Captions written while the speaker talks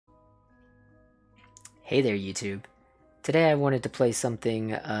Hey there, YouTube. Today I wanted to play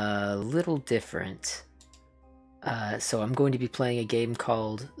something a little different. So I'm going to be playing a game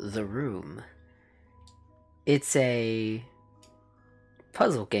called The Room. It's a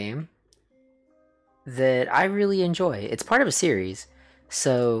puzzle game that I really enjoy. It's part of a series,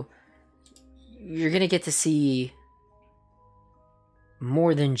 so you're going to get to see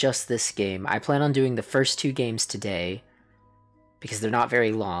more than just this game. I plan on doing the first two games today because they're not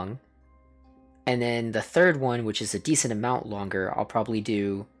very long. And then the third one, which is a decent amount longer, I'll probably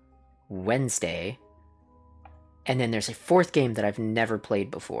do Wednesday. And then there's a fourth game that I've never played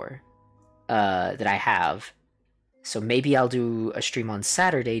before, that I have. So maybe I'll do a stream on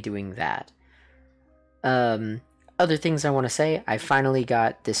Saturday doing that. Other things I want to say, I finally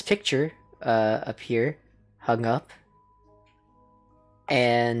got this picture up here, hung up.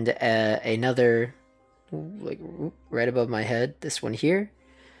 And another, like, right above my head, this one here.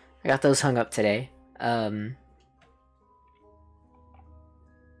 I got those hung up today.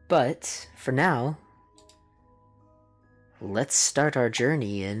 But for now, let's start our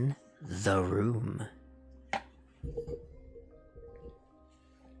journey in The Room.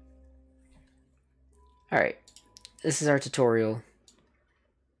 Alright, this is our tutorial.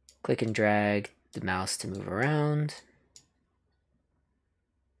 Click and drag the mouse to move around.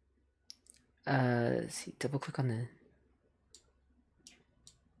 Let's see, double click on the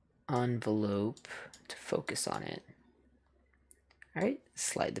envelope to focus on it. Alright,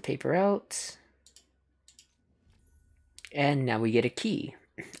 slide the paper out. And now we get a key.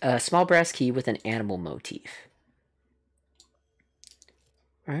 A small brass key with an animal motif.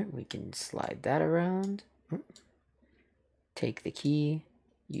 Alright, we can slide that around. Take the key,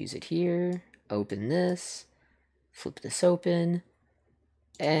 use it here, open this, flip this open,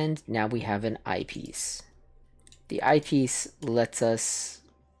 and now we have an eyepiece. The eyepiece lets us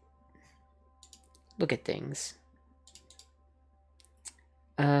look at things.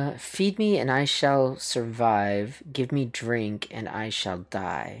 Feed me and I shall survive. Give me drink and I shall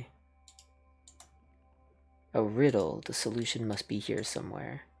die. A riddle. The solution must be here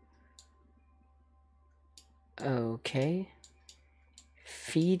somewhere. Okay.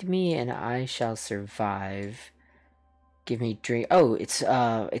 Feed me and I shall survive. Give me drink. Oh, it's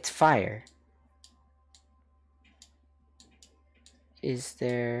fire. Is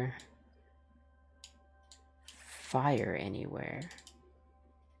there fire anywhere?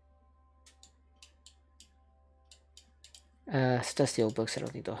 It's dusty old books. I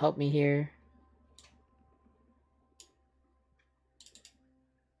don't think they'll help me here.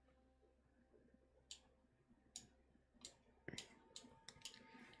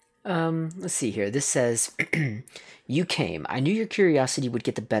 Let's see here. This says, You came. I knew your curiosity would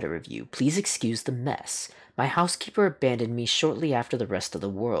get the better of you. Please excuse the mess. My housekeeper abandoned me shortly after the rest of the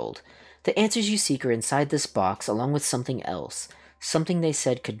world. The answers you seek are inside this box, along with something else. Something they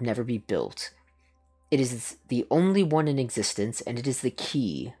said could never be built. It is the only one in existence, and it is the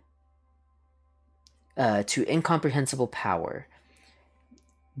key to incomprehensible power.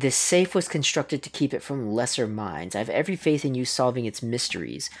 This safe was constructed to keep it from lesser minds. I have every faith in you solving its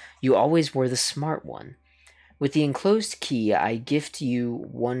mysteries. You always were the smart one. With the enclosed key, I gift you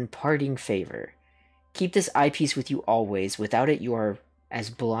one parting favor. Keep this eyepiece with you always. Without it, you are as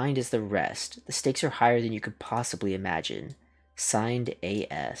blind as the rest. The stakes are higher than you could possibly imagine. Signed,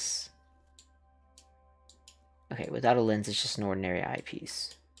 A.S. Okay, without a lens, it's just an ordinary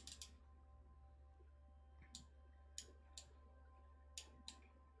eyepiece.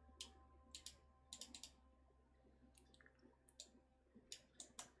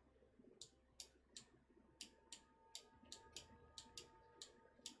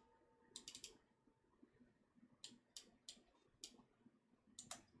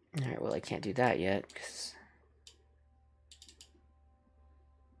 Alright, well, I can't do that yet, because...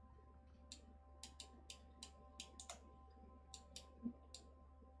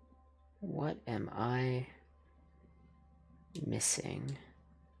 What am I missing?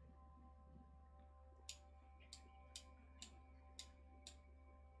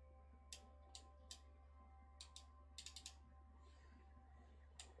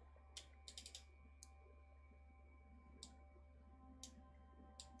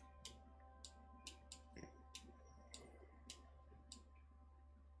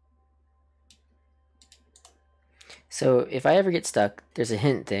 So if I ever get stuck, there's a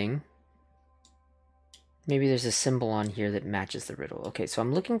hint thing. Maybe there's a symbol on here that matches the riddle. Okay, so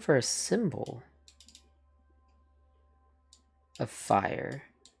I'm looking for a symbol of fire.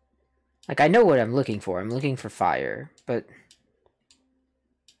 Like, I know what I'm looking for. I'm looking for fire, but...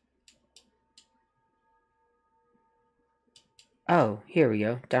 Oh, here we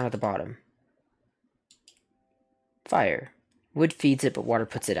go. Down at the bottom. Fire. Wood feeds it, but water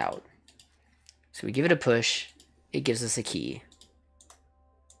puts it out. So we give it a push. It gives us a key.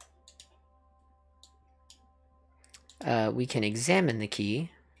 We can examine the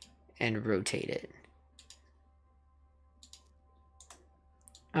key and rotate it.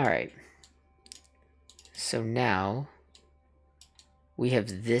 Alright. So now we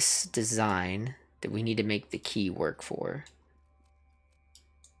have this design that we need to make the key work for.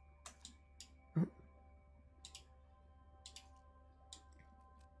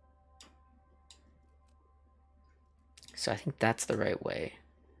 So I think that's the right way.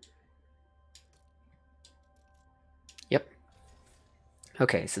 Yep.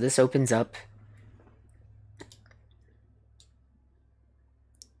 Okay, so this opens up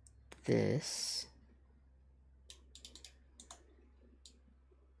this.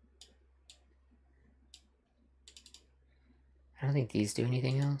 I don't think these do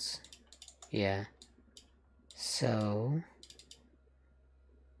anything else. Yeah. So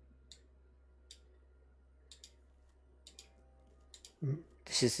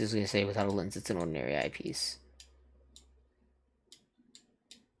this is just going to say without a lens, it's an ordinary eyepiece.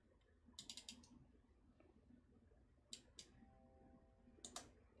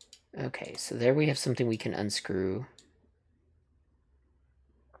 Okay, so there we have something we can unscrew.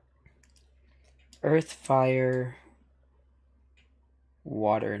 Earth, fire,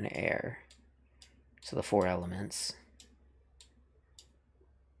 water, and air. So the 4 elements.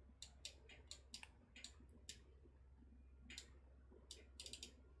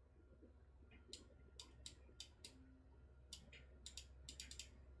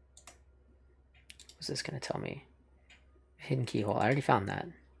 What's this going to tell me? Hidden keyhole. I already found that.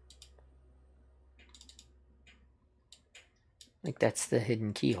 Like, that's the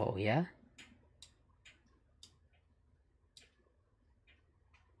hidden keyhole, yeah?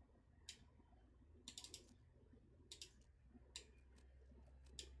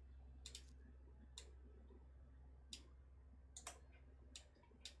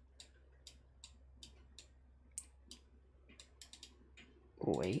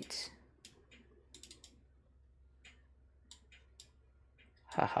 Wait.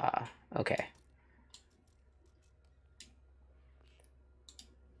 Haha. Okay.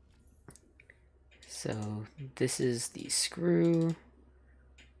 So this is the screw,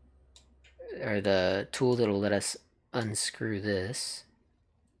 or the tool that'll let us unscrew this.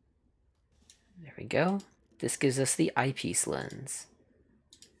 There we go. This gives us the eyepiece lens.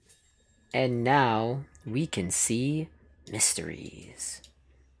 And now we can see mysteries.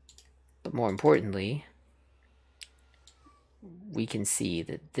 But more importantly, we can see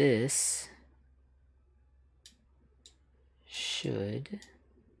that this should...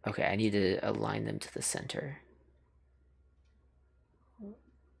 Okay, I need to align them to the center.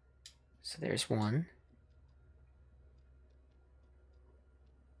 So there's 1,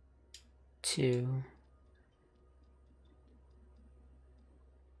 2,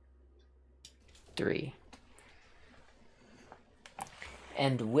 3.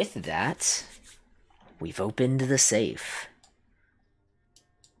 And with that, we've opened the safe.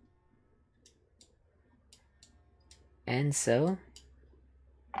 And so,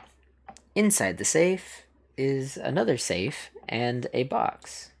 inside the safe is another safe and a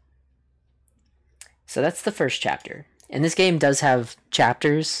box. So that's the first chapter. And this game does have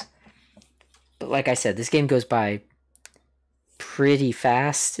chapters, but like I said, this game goes by pretty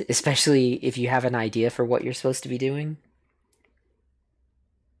fast, especially if you have an idea for what you're supposed to be doing.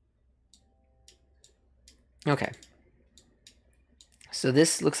 Okay. So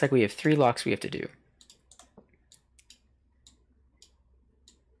this looks like we have 3 locks we have to do.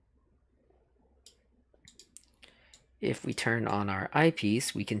 If we turn on our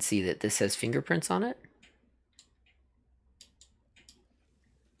eyepiece, we can see that this has fingerprints on it.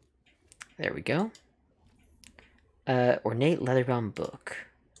 There we go. Ornate leather-bound book.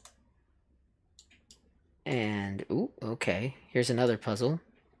 And, ooh, okay. Here's another puzzle.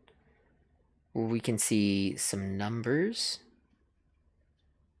 We can see some numbers.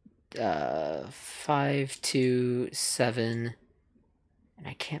 5, 2, 7. And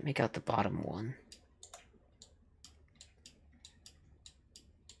I can't make out the bottom one.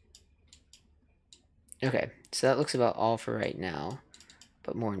 Okay, so that looks about all for right now.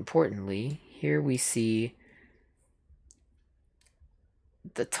 But more importantly, here we see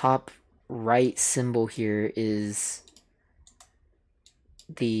the top right symbol here is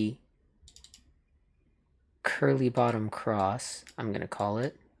the curly bottom cross, I'm going to call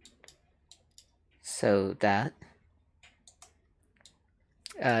it. So that.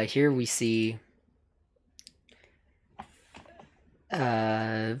 Here we see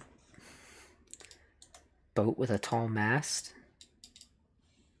boat with a tall mast.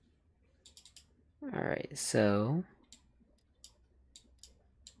 Alright, so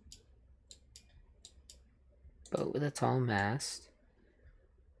boat with a tall mast.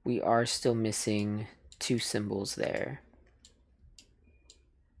 We are still missing 2 symbols there.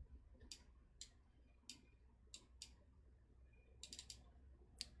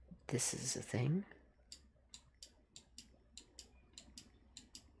 This is a thing.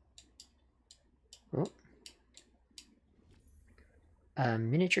 Oh. A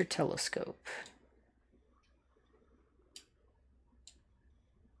miniature telescope.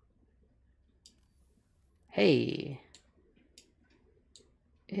 Hey,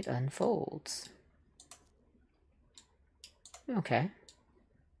 it unfolds. Okay.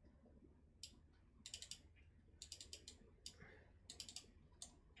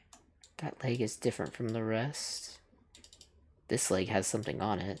 That leg is different from the rest. This leg has something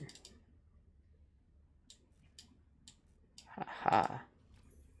on it. Haha.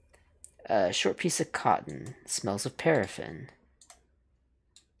 A short piece of cotton. Smells of paraffin.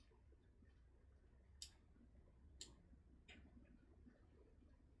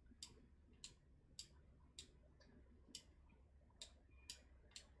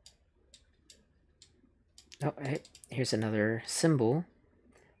 Oh, here's another symbol.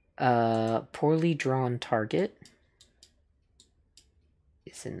 Poorly drawn target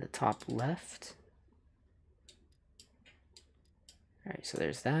is in the top left. Alright, so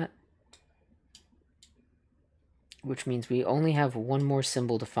there's that. Which means we only have one more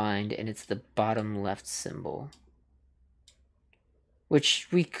symbol to find, and it's the bottom left symbol. Which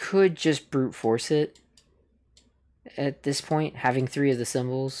we could just brute force it. At this point, having 3 of the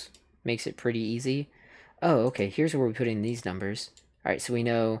symbols makes it pretty easy. Oh, okay, here's where we put in these numbers. Alright, so we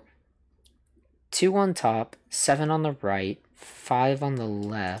know 2 on top, 7 on the right, 5 on the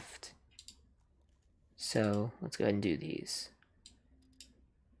left. So let's go ahead and do these.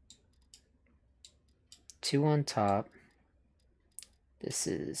 2 on top. This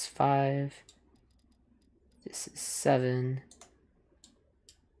is 5. This is 7.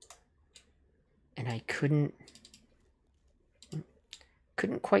 And I couldn't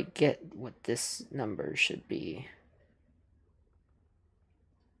quite get what this number should be.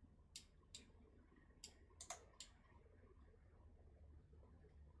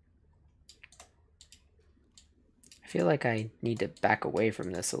 I feel like I need to back away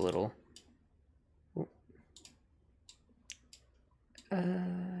from this a little.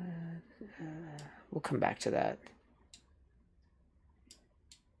 We'll come back to that.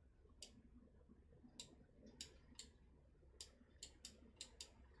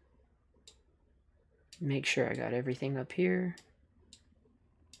 Make sure I got everything up here.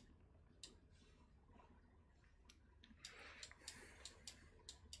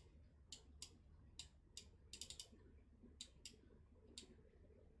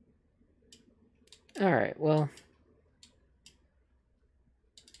 Alright, well,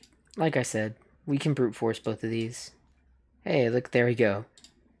 like I said, we can brute force both of these. Hey, look, there we go.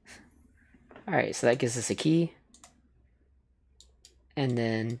 Alright, so that gives us a key. And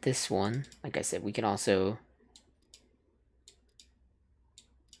then this one, like I said, we can also...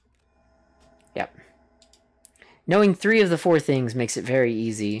 Yep. Knowing 3 of the 4 things makes it very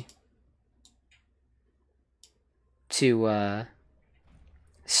easy to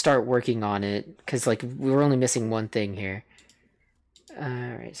start working on it, because like we were only missing 1 thing here.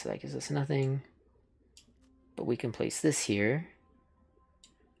 Alright, so that gives us nothing. But we can place this here.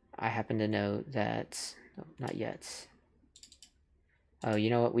 I happen to know that... No, not yet. Oh,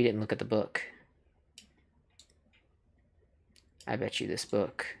 you know what? We didn't look at the book. I bet you this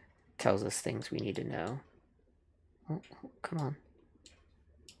book tells us things we need to know. Oh, come on.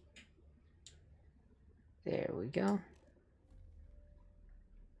 There we go.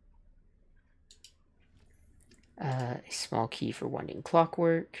 A small key for winding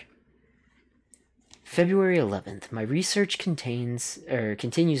clockwork. February 11th. My research continues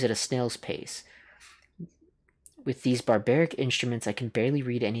at a snail's pace. With these barbaric instruments, I can barely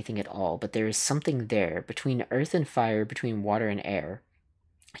read anything at all, but there is something there, between earth and fire, between water and air.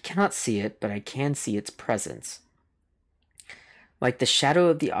 I cannot see it, but I can see its presence. Like the shadow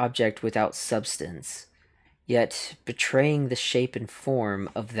of the object without substance, yet betraying the shape and form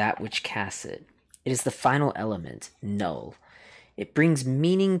of that which casts it. It is the final element, null. It brings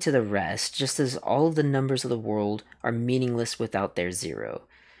meaning to the rest, just as all of the numbers of the world are meaningless without their 0.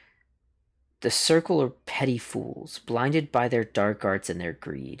 The circle are petty fools, blinded by their dark arts and their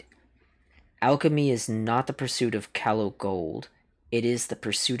greed. Alchemy is not the pursuit of callow gold. It is the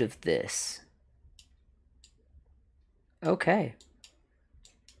pursuit of this. Okay.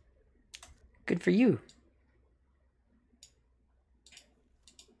 Good for you.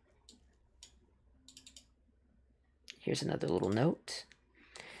 Here's another little note.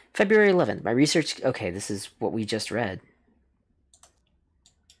 February 11th, my research... Okay, this is what we just read.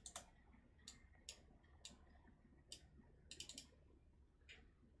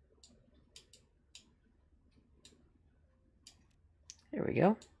 There we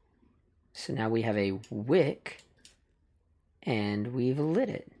go. So now we have a wick, and we've lit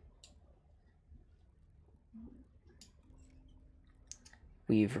it.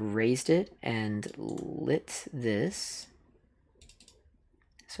 We've raised it and lit this.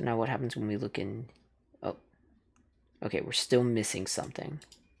 So now what happens when we look in... Oh. Okay, we're still missing something.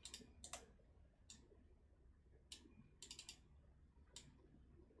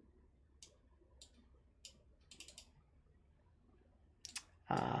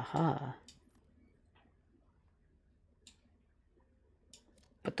 Aha.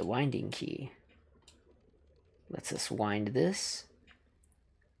 But the winding key lets us wind this.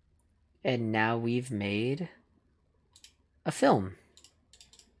 And now we've made a film.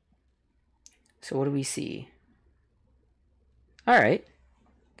 So what do we see? Alright.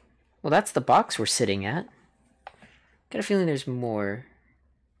 Well, that's the box we're sitting at. Got a feeling there's more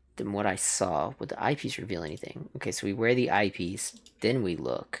than what I saw. Would the eyepiece reveal anything? Okay, so we wear the eyepiece, then we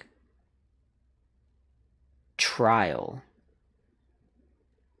look. Trial.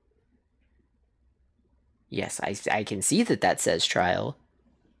 Yes, I can see that that says trial.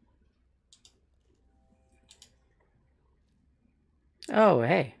 Oh,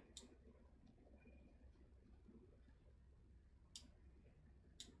 hey.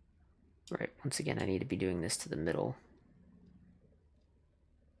 Right, once again, I need to be doing this to the middle.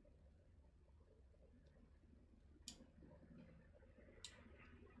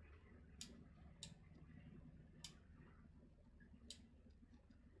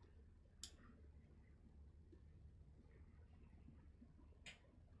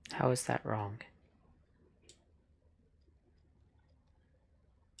 How is that wrong?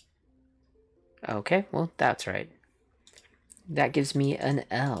 Okay, well, that's right. That gives me an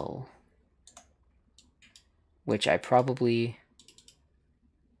L. Which I probably...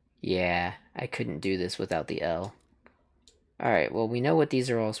 Yeah, I couldn't do this without the L. Alright, well, we know what these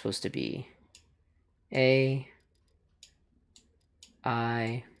are all supposed to be. A...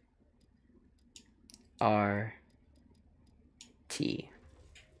 I... R... T.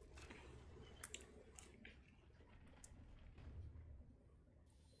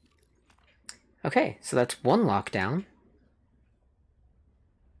 Okay, so that's one lockdown.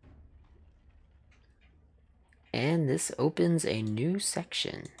 And this opens a new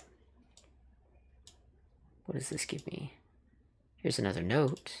section. What does this give me? Here's another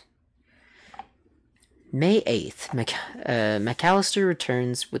note. May 8th, McAllister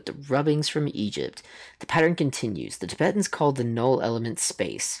returns with the rubbings from Egypt. The pattern continues. The Tibetans called the null element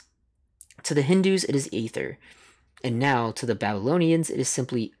space. To the Hindus, it is ether. And now, to the Babylonians, it is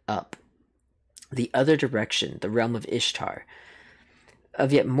simply up. The other direction, the realm of Ishtar.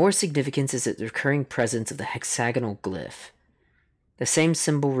 Of yet more significance is its recurring presence of the hexagonal glyph. The same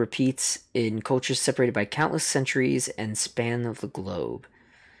symbol repeats in cultures separated by countless centuries and span of the globe.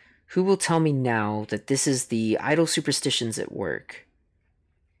 Who will tell me now that this is the idle superstitions at work?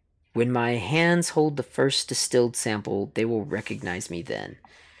 When my hands hold the first distilled sample, they will recognize me then.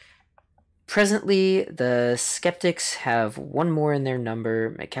 Presently, the skeptics have one more in their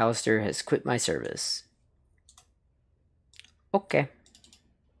number. McAllister has quit my service. Okay.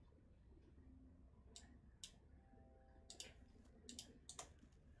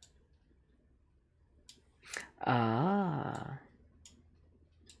 Ah.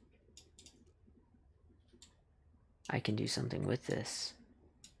 I can do something with this.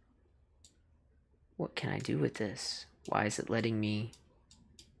 What can I do with this? Why is it letting me...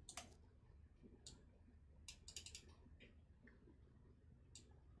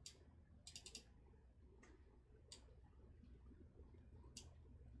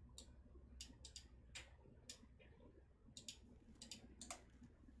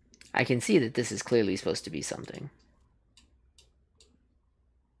 I can see that this is clearly supposed to be something.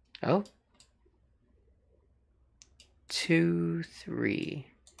 Oh. 2, 3.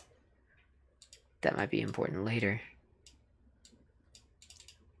 That might be important later.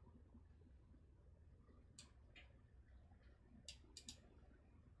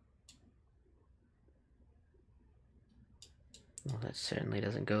 Well, that certainly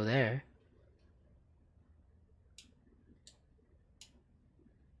doesn't go there.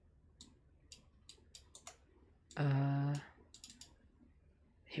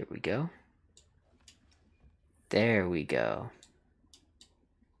 Here we go. There we go.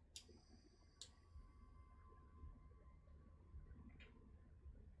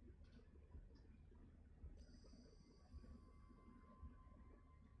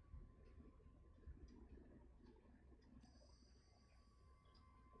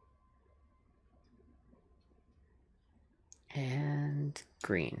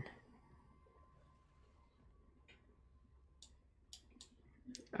 green.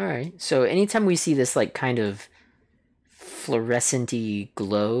 Alright, so anytime we see this like kind of fluorescent-y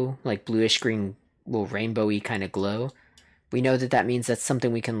glow, like bluish green, well, rainbowy kind of glow, we know that that means that's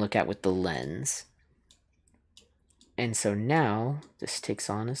something we can look at with the lens. And so now this takes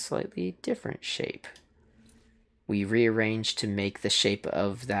on a slightly different shape. We rearrange to make the shape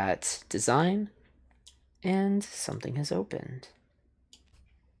of that design, and something has opened.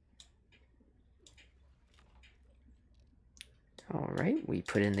 All right, we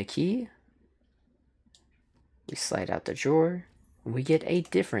put in the key. We slide out the drawer, and we get a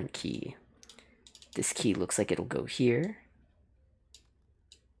different key. This key looks like it'll go here.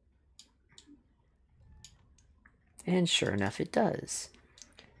 And sure enough, it does.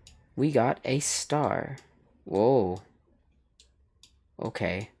 We got a star. Whoa.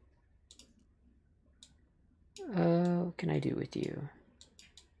 Okay. What can I do with you?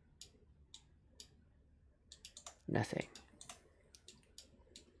 Nothing.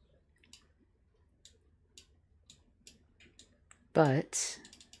 But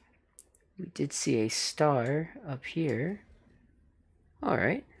we did see a star up here. All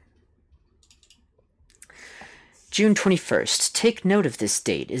right. June 21st. Take note of this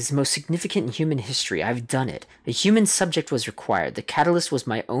date. It is the most significant in human history. I've done it. A human subject was required. The catalyst was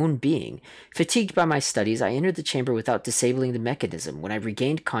my own being. Fatigued by my studies, I entered the chamber without disabling the mechanism. When I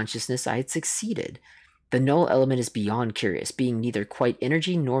regained consciousness, I had succeeded. The null element is beyond curious, being neither quite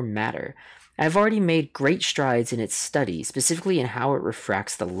energy nor matter. I have already made great strides in its study, specifically in how it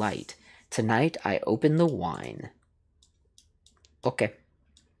refracts the light. Tonight, I open the wine. Okay.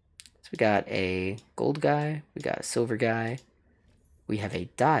 So we got a gold guy, we got a silver guy, we have a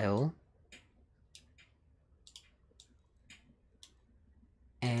dial,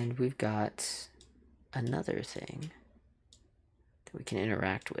 and we've got another thing that we can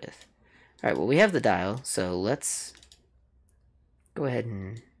interact with. Alright, well, we have the dial, so let's go ahead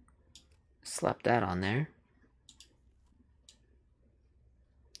and slap that on there.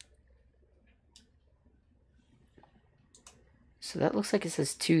 So that looks like it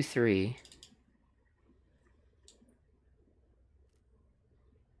says 2-3.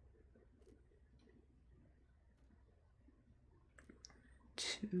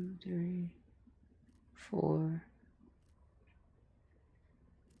 Two, 3, 4,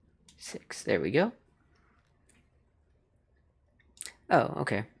 6. There we go. Oh,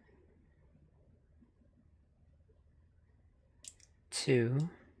 okay. 2,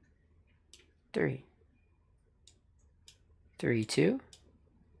 3. 3, 2.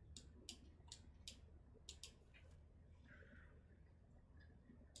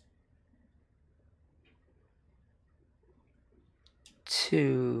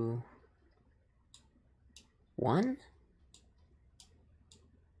 2, 1.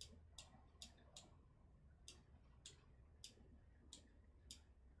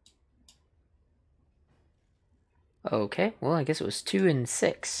 Okay, well, I guess it was 2 and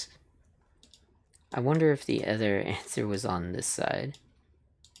 6. I wonder if the other answer was on this side.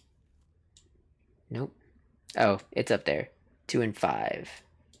 Nope. Oh, it's up there. 2 and 5.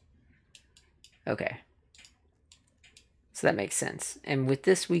 Okay. So that makes sense. And with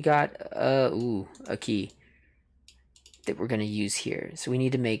this, we got, a key that we're going to use here. So we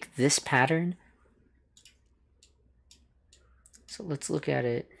need to make this pattern. So let's look at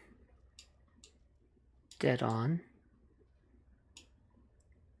it dead on.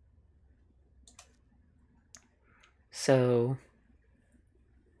 So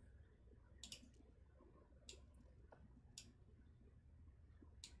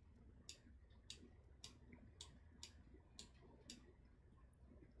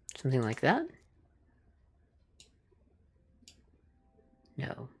something like that?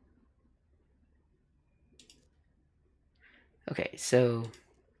 No. Okay, so...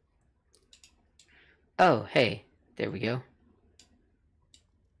 Oh, hey, there we go.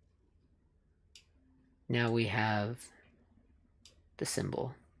 Now we have the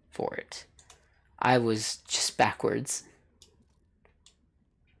symbol for it. I was just backwards.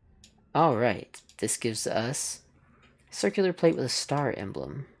 Alright, this gives us a circular plate with a star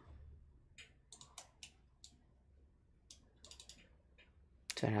emblem.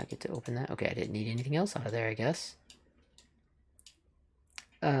 Do I not get to open that? Okay, I didn't need anything else out of there, I guess.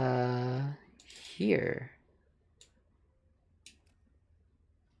 Here.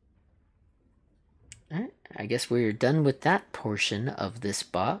 Alright, I guess we're done with that portion of this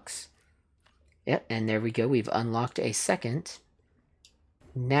box. Yep, and there we go. We've unlocked a second.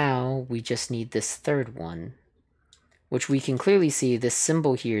 Now we just need this third one, which we can clearly see this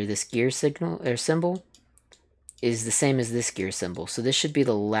symbol here, this gear signal or symbol. is the same as this gear symbol. So this should be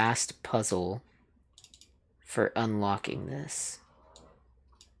the last puzzle for unlocking this.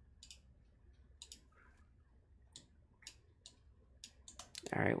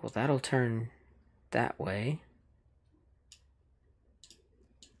 Alright, well that'll turn that way.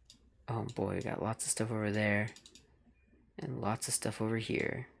 Oh boy, we got lots of stuff over there. And lots of stuff over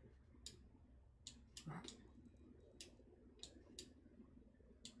here.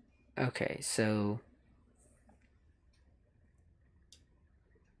 Okay, so...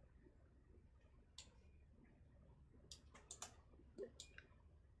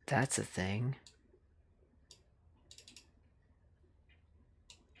 that's a thing.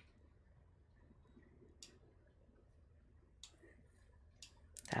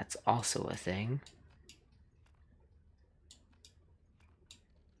 That's also a thing.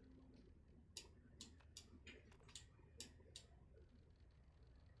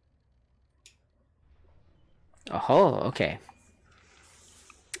 Oh, okay.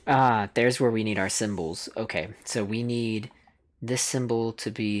 Ah, there's where we need our symbols. Okay, so we need this symbol to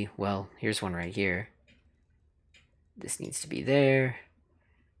be, well, here's one right here. This needs to be there.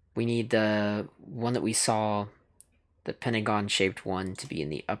 We need the one that we saw, the pentagon-shaped one, to be in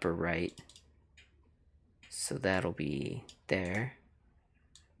the upper right. So that'll be there.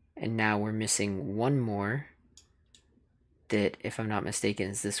 And now we're missing one more that, if I'm not mistaken,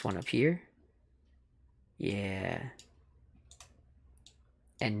 is this one up here. Yeah.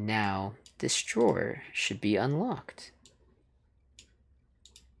 And now this drawer should be unlocked.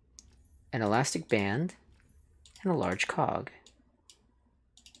 An elastic band and a large cog.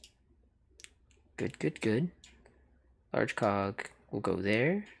 Good, good, good. Large cog will go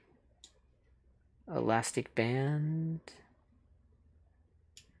there. Elastic band.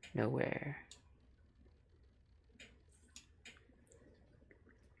 Nowhere.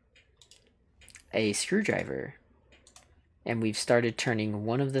 A screwdriver. And we've started turning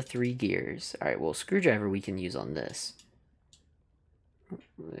one of the 3 gears. Alright, well, screwdriver we can use on this.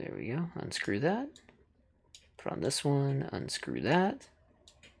 There we go. Unscrew that. Put on this one. Unscrew that.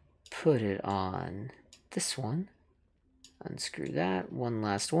 Put it on this one. Unscrew that. One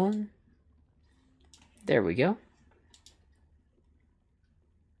last one. There we go.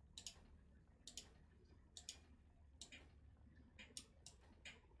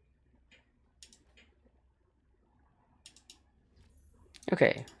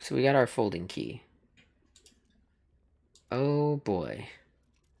 Okay, so we got our folding key. Oh boy.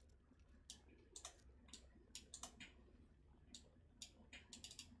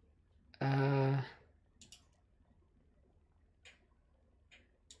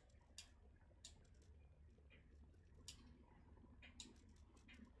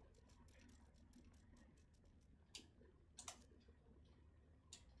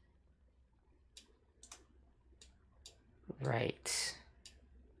 Right.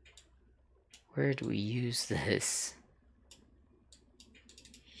 Where do we use this?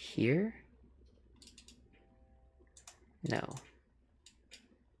 Here? No.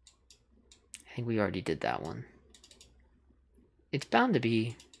 I think we already did that one. It's bound to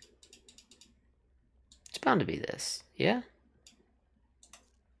be... it's bound to be this, yeah?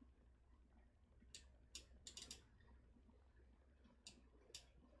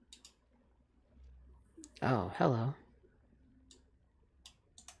 Oh, hello.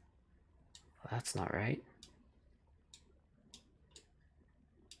 Well, that's not right.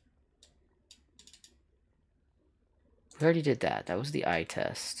 We already did that. That was the eye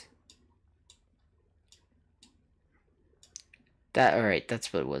test. That, alright,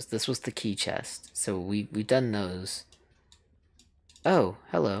 that's what it was. This was the key chest. So we've done those. Oh,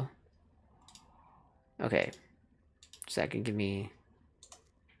 hello. Okay. So that can give me...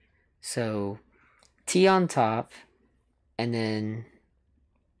 so, T on top, and then...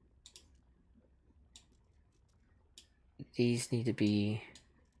 these need to be...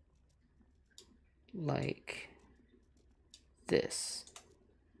 like... this.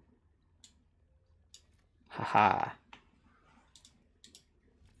 Haha.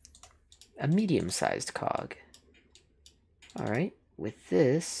 A medium-sized cog. Alright, with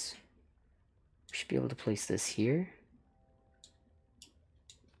this, we should be able to place this here.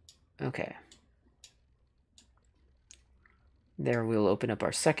 Okay. There we'll open up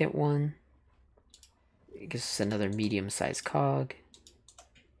our second one. It gives us another medium-sized cog.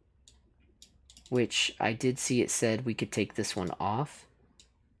 Which I did see it said we could take this one off.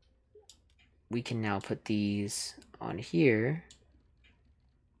 We can now put these on here.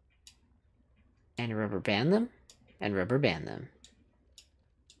 And rubber band them. And rubber band them.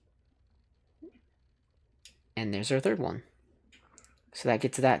 And there's our third one. So that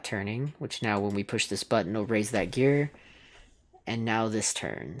gets that turning, which now when we push this button, it'll raise that gear. And now this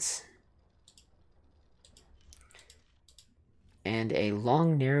turns. And a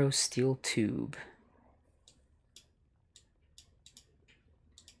long, narrow steel tube.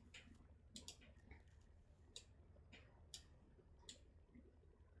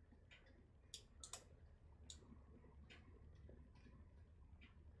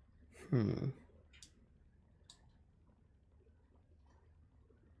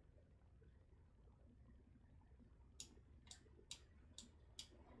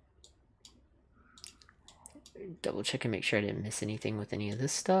 Double check and make sure I didn't miss anything with any of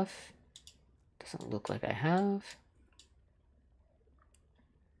this stuff. Doesn't look like I have.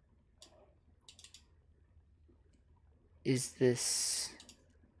 Is this...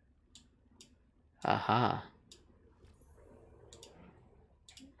 Aha.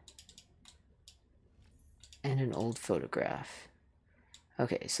 And an old photograph.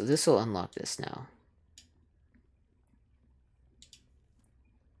 Okay, so this will unlock this now.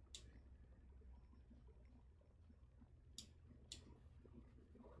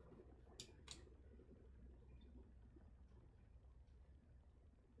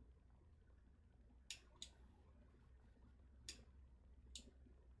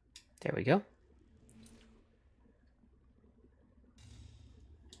 There we go.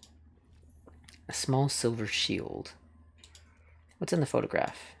 A small silver shield. What's in the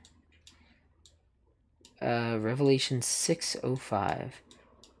photograph? Revelation 6:05.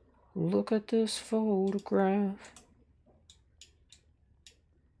 Look at this photograph.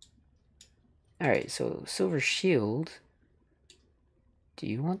 Alright, so silver shield. Do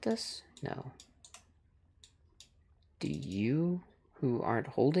you want this? No. Do you, who aren't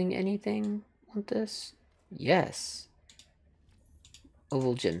holding anything, want this? Yes.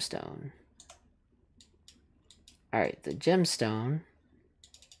 Oval gemstone. Alright, the gemstone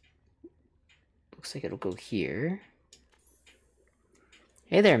looks like it'll go here.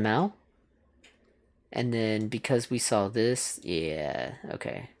 Hey there, Mel. And then because we saw this, yeah,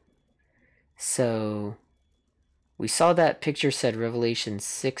 okay. So we saw that picture said Revelation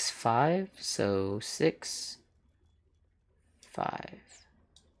 6:5, so 6, 5,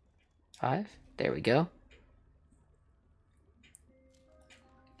 5. There we go.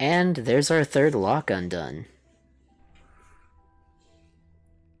 And there's our third lock undone.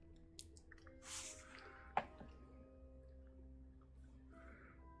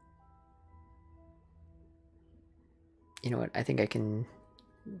 You know what? I think I can...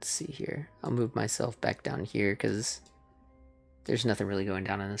 Let's see here. I'll move myself back down here because there's nothing really going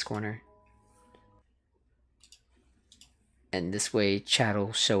down in this corner. And this way chat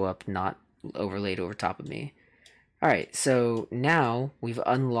will show up not overlaid over top of me. Alright, so now we've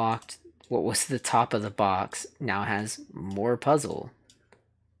unlocked what was the top of the box. Now has more puzzle.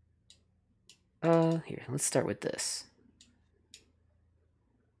 Here, let's start with this.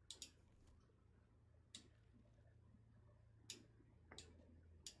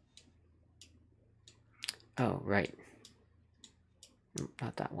 Oh, right.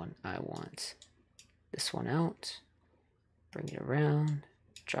 Not that one. I want this one out. Bring it around.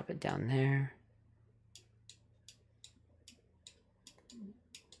 Drop it down there.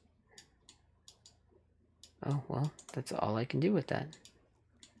 Oh, well, that's all I can do with that.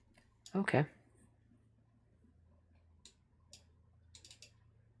 Okay.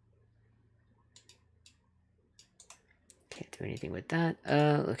 Can't do anything with that.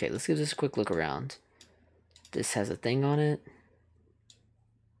 Okay, let's give this a quick look around. This has a thing on it.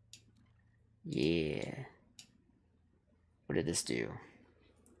 Yeah. What did this do?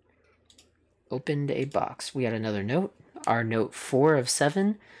 Opened a box. We got another note. Our note 4 of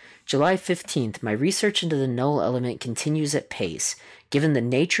 7. July 15th. My research into the null element continues at pace. Given the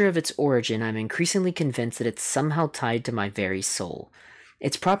nature of its origin, I'm increasingly convinced that it's somehow tied to my very soul.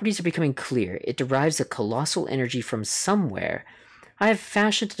 Its properties are becoming clear. It derives a colossal energy from somewhere. I have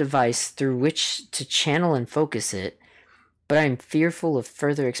fashioned a device through which to channel and focus it, but I am fearful of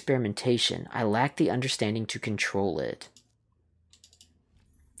further experimentation. I lack the understanding to control it.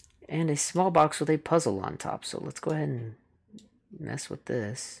 And a small box with a puzzle on top, so let's go ahead and mess with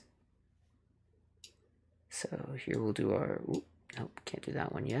this. So here we'll do our... Oop, nope, can't do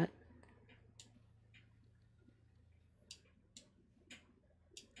that one yet.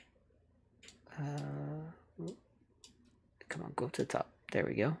 Come on, go to the top. There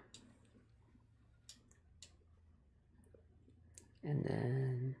we go. And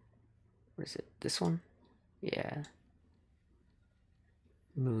then, what is it? This one? Yeah.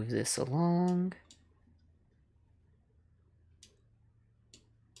 Move this along.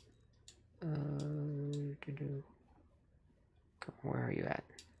 Come Where are you at?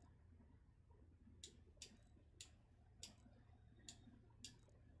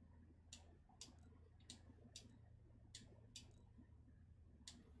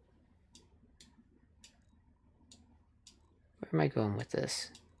 Where am I going with this?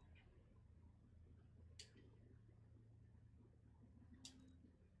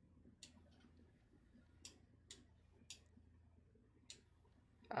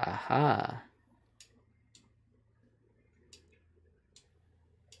 Aha.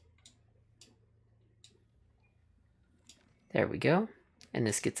 There we go. And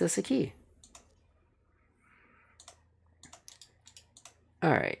this gets us a key.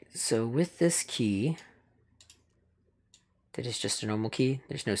 Alright, so with this key, that is just a normal key?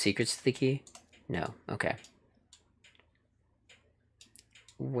 There's no secrets to the key? No, okay.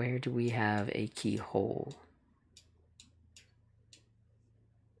 Where do we have a keyhole?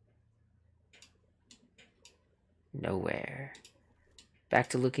 Nowhere. Back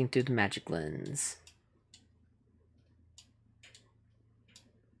to looking through the magic lens.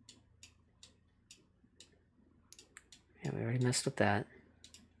 Yeah, we already messed with that.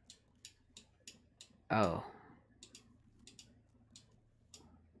 Oh.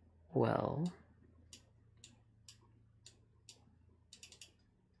 Well.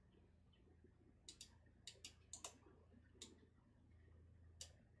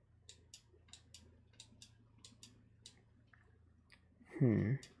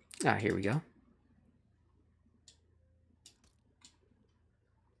 Ah, here we go.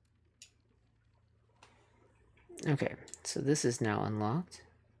 Okay, so this is now unlocked.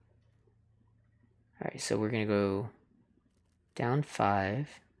 Alright, so we're gonna go down 5,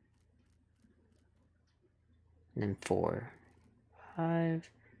 and then 4. 5,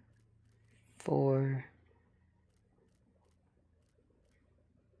 4.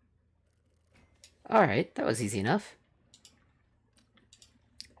 Alright, that was easy enough.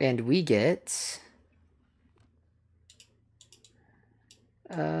 And we get...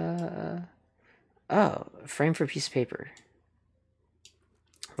 oh, frame for a piece of paper.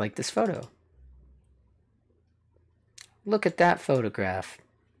 Like this photo. Look at that photograph.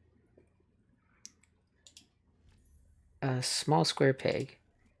 A small square peg.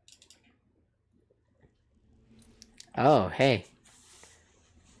 Oh, hey.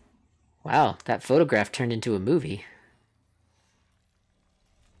 Wow, that photograph turned into a movie.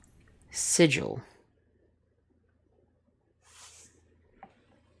 Sigil.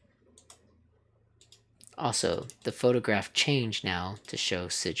 Also, the photograph changed now to show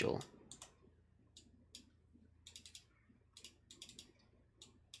sigil.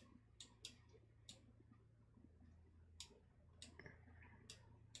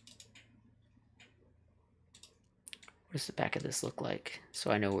 What does the back of this look like? So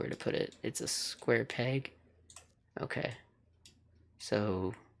I know where to put it. It's a square peg. Okay.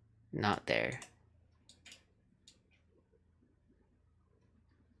 So, not there.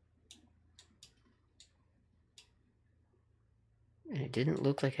 And it didn't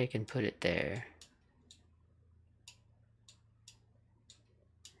look like I can put it there.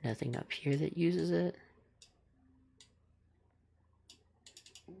 Nothing up here that uses it.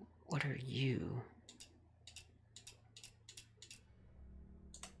 What are you?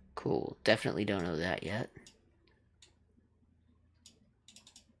 Cool. Definitely don't know that yet.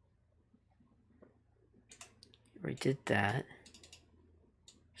 We did that.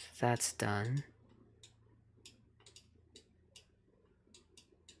 So that's done.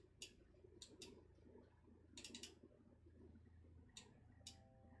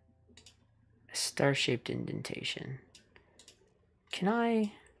 A star-shaped indentation. Can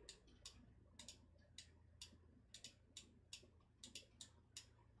I...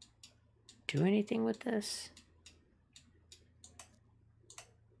 do anything with this?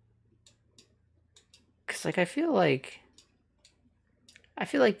 Because, like, I feel like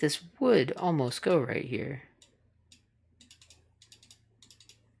this would almost go right here.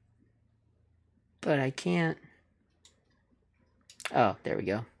 But I can't... oh, there we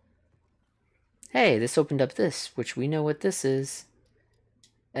go. Hey, this opened up this, which we know what this is.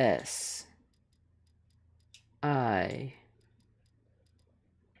 S I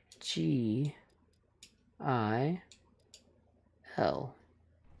G I L.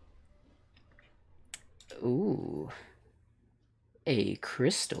 Ooh. A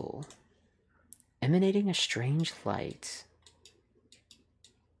crystal. Emanating a strange light.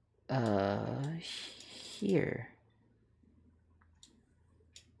 Here.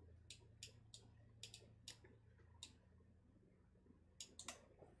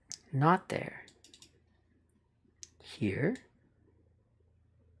 Not there. Here.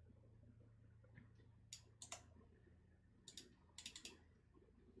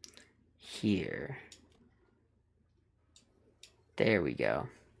 here. There we go.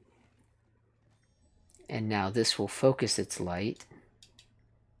 And now this will focus its light,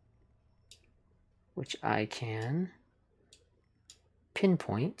 which I can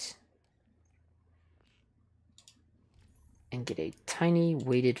pinpoint and get a tiny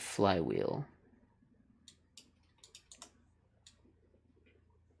weighted flywheel.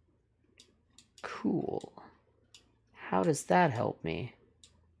 Cool. How does that help me?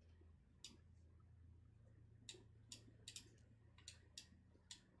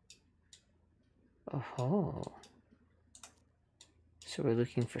 Oh. So we're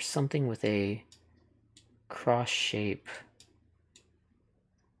looking for something with a cross shape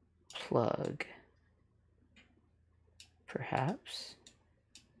plug. Perhaps.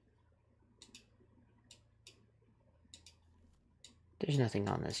 There's nothing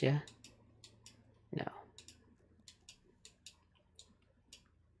on this, yeah? No.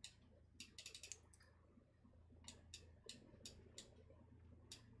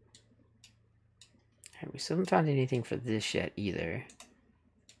 We still haven't found anything for this yet either.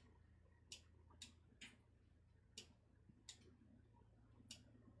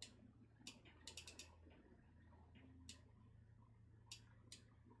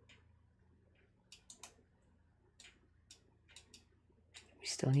 We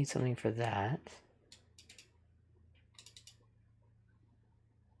still need something for that.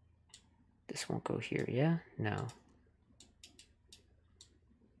 This won't go here, yeah? No.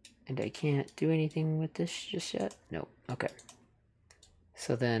 And I can't do anything with this just yet? Nope. Okay.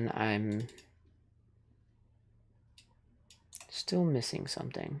 So then I'm still missing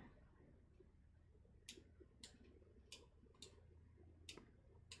something.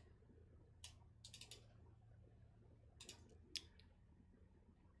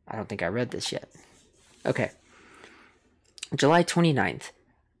 I don't think I read this yet. Okay. July 29th.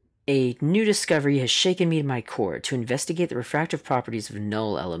 A new discovery has shaken me to my core. To investigate the refractive properties of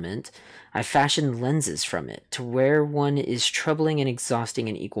null element, I fashioned lenses from it. To wear one is troubling and exhausting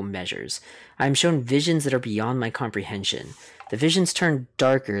in equal measures. I am shown visions that are beyond my comprehension. The visions turn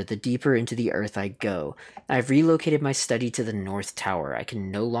darker the deeper into the earth I go. I have relocated my study to the North Tower. I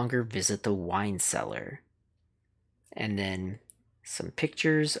can no longer visit the wine cellar. And then some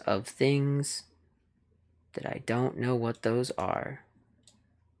pictures of things that I don't know what those are.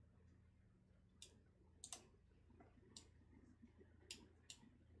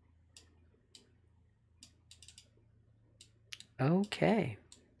 Okay.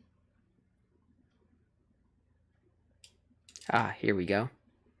 Ah, here we go.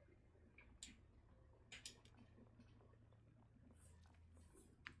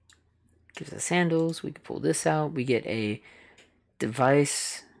 Gives us handles. We can pull this out. We get a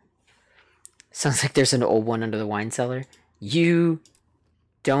device. Sounds like there's an old one under the wine cellar. You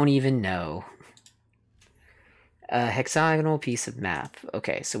don't even know. A hexagonal piece of map.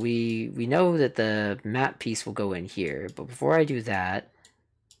 Okay, so we know that the map piece will go in here, but before I do that,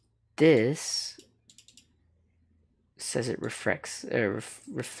 this says it refracts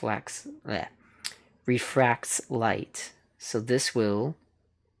light. So this will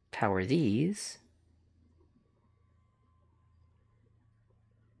power these.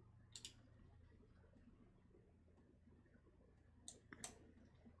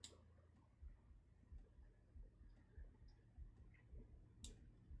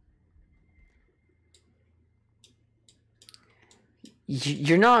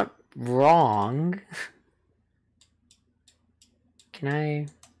 You're not wrong. Can I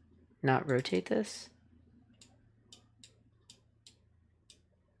not rotate this?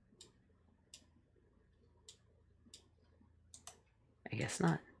 I guess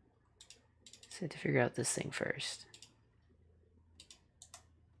not. So I have to figure out this thing first.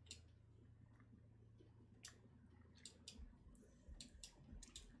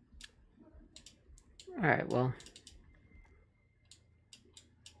 Alright, well.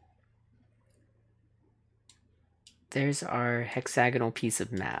 There's our hexagonal piece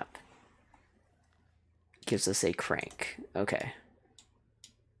of map. Gives us a crank. Okay.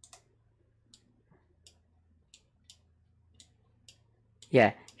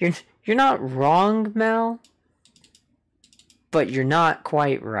 Yeah, you're not wrong, Mel. But you're not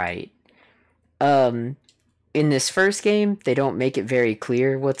quite right. In this first game, they don't make it very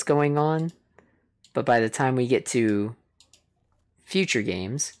clear what's going on. But by the time we get to future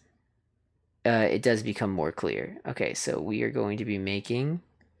games, it does become more clear. Okay, so we are going to be making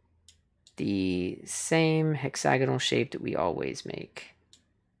the same hexagonal shape that we always make.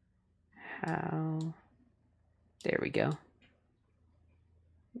 How? There we go.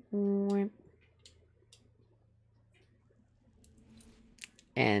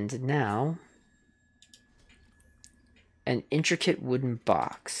 And now, an intricate wooden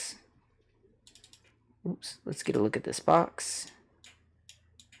box. Oops, let's get a look at this box.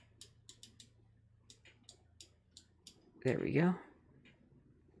 There we go.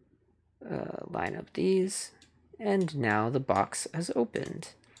 Line up these. And now the box has opened.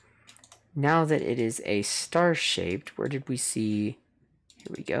 Now that it is a star-shaped, where did we see...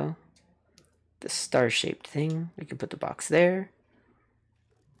 Here we go. The star-shaped thing. We can put the box there.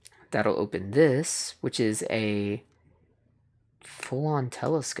 That'll open this, which is a full-on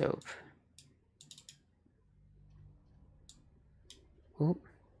telescope. Oop.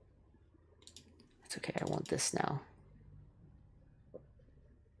 It's okay, I want this now.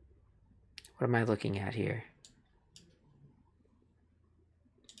 What am I looking at here?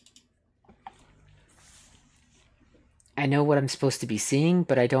 I know what I'm supposed to be seeing,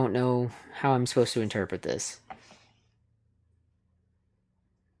 but I don't know how I'm supposed to interpret this.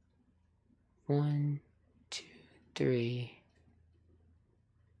 1, 2, 3.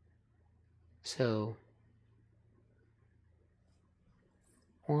 So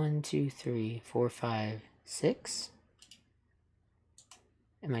 1, 2, 3, 4, 5, 6.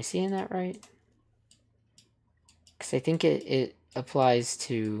 Am I seeing that right? Because I think it applies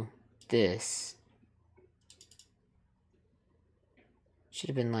to this. Should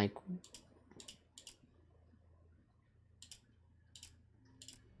have been like...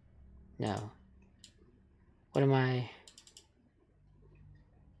 No. What am I...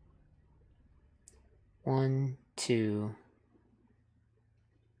 1, 2...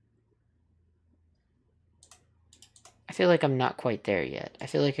 I feel like I'm not quite there yet. I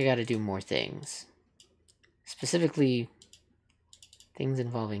feel like I gotta do more things. Specifically, things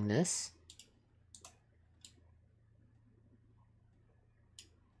involving this.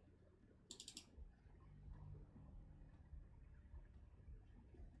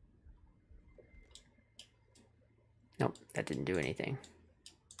 Nope, that didn't do anything.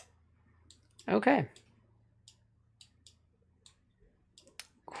 Okay.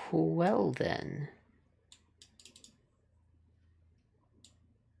 Well then.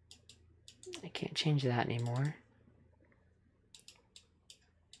 I can't change that anymore.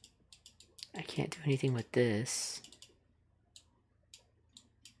 I can't do anything with this.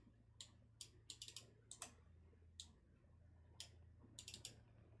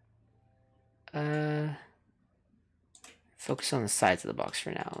 Focus on the sides of the box for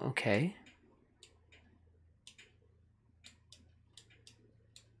now. Okay.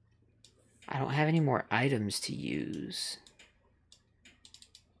 I don't have any more items to use.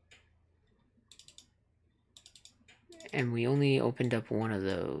 And we only opened up one of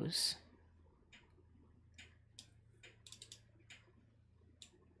those.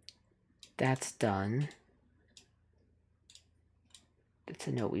 That's done. That's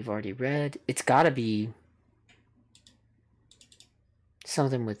a note we've already read. It's gotta be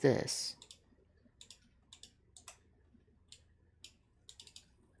something with this.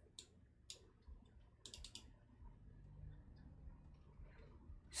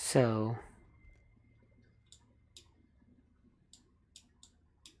 So...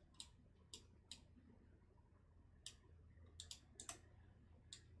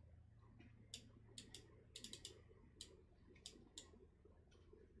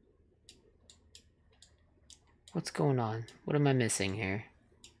 What's going on? What am I missing here?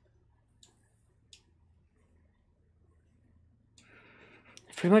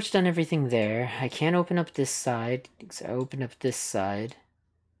 I've pretty much done everything there. I can't open up this side, because I opened up this side,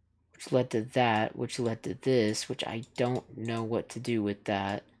 which led to that, which led to this, which I don't know what to do with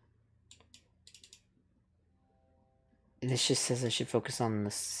that. And this just says I should focus on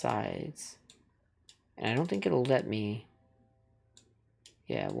the sides. And I don't think it'll let me...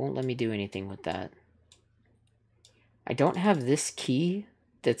 Yeah, it won't let me do anything with that. I don't have this key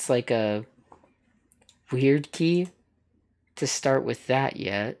that's like a weird key to start with that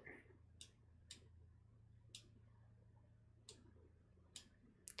yet.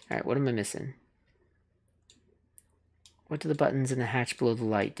 Alright, what am I missing? What do the buttons in the hatch below the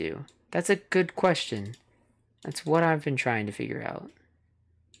light do? That's a good question. That's what I've been trying to figure out.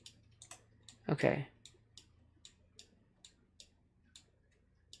 Okay.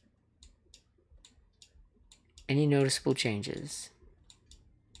 Any noticeable changes?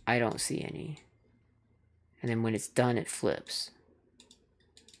 I don't see any. And then when it's done, it flips.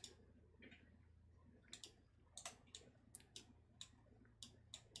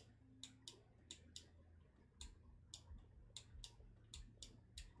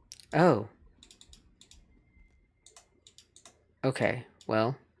 Oh. Okay,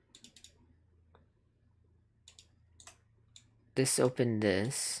 well. this opened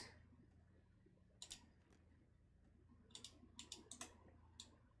this.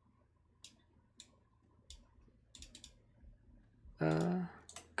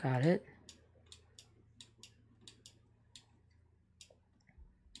 Got it.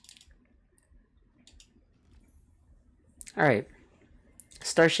 All right.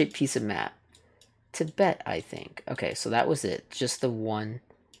 Star-shaped piece of map. Tibet, I think. Okay, so that was it. Just the one.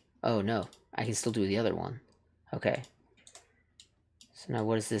 Oh, no. I can still do the other one. Okay. So now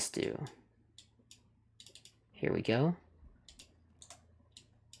what does this do? Here we go.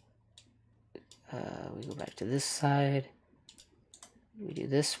 We go back to this side. We do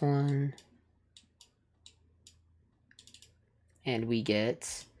this one. And we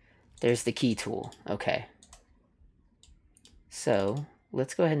get... There's the key tool. Okay. So,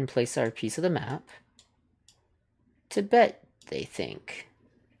 let's go ahead and place our piece of the map. Tibet, they think.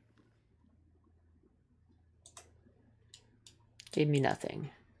 Gave me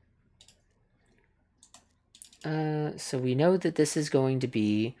nothing. So we know that this is going to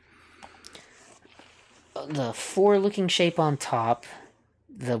be the 4-looking shape on top,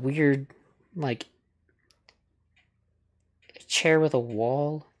 the weird, like, chair with a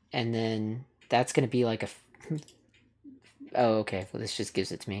wall, and then that's going to be like a... Oh, okay. Well, this just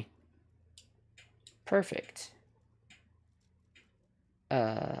gives it to me. Perfect.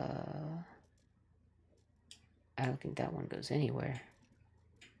 I don't think that one goes anywhere.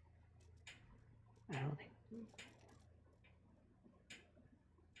 I don't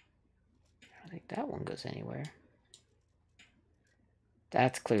think that one goes anywhere.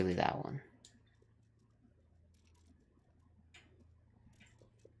 That's clearly that one.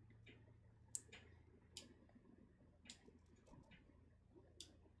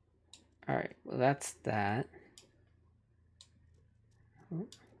 All right, well, that's that. And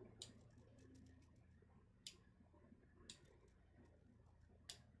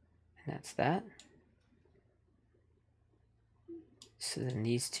that's that. So then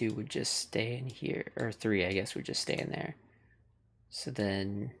these two would just stay in here, or 3, I guess, would just stay in there. So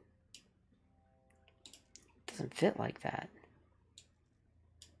then it doesn't fit like that.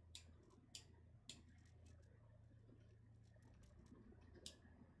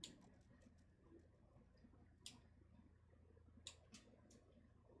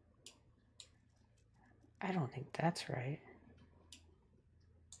 I don't think that's right.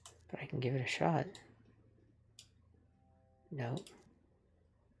 But I can give it a shot. Nope.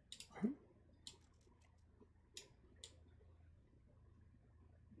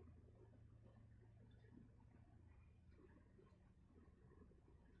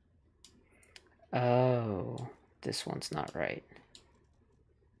 Oh, this one's not right.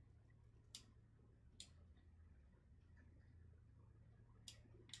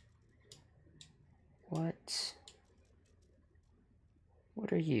 What?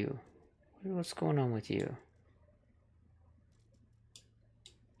 What are you? What's going on with you?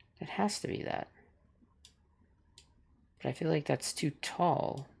 It has to be that. But I feel like that's too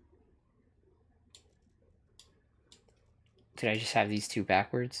tall. Did I just have these two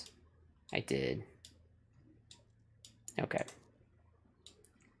backwards? I did. Okay.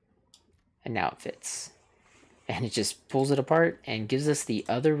 And now it fits. And it just pulls it apart and gives us the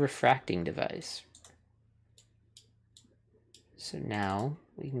other refracting device. So now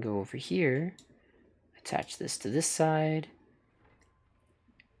we can go over here, attach this to this side.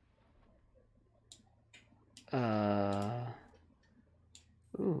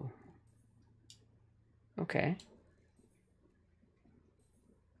 Ooh. Okay.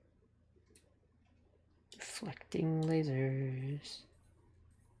 Reflecting lasers.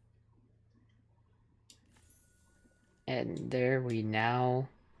 And there we now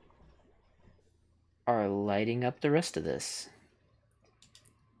are lighting up the rest of this.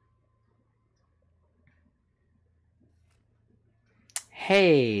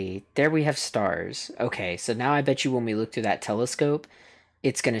 Hey, there we have stars. Okay, so now I bet you when we look through that telescope,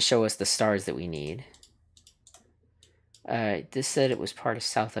 it's going to show us the stars that we need. This said it was part of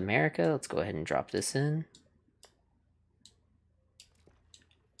South America. Let's go ahead and drop this in.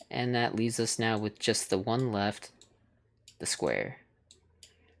 And that leaves us now with just the one left, the square.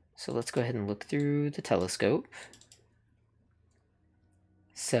 So let's go ahead and look through the telescope.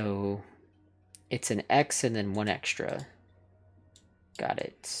 So it's an X and then one extra. Got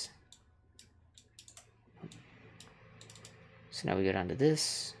it. So now we go down to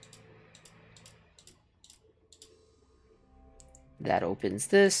this. That opens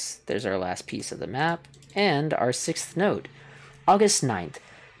this. There's our last piece of the map and our 6th node. August 9th.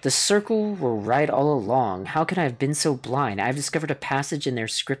 The circle were right all along. How can I have been so blind? I have discovered a passage in their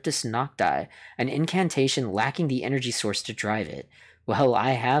Scriptus Nocti, an incantation lacking the energy source to drive it. Well,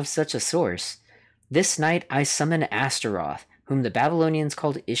 I have such a source. This night I summon Astaroth, whom the Babylonians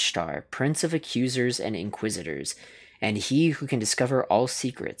called Ishtar, prince of accusers and inquisitors, and he who can discover all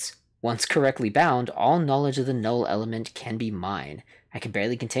secrets. Once correctly bound, all knowledge of the null element can be mine. I can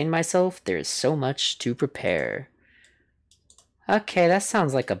barely contain myself. There is so much to prepare. Okay, that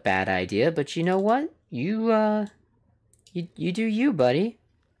sounds like a bad idea, but you know what? You do you, buddy.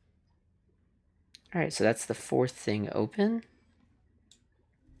 Alright, so that's the fourth thing open.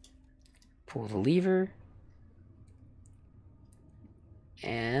 Pull the lever.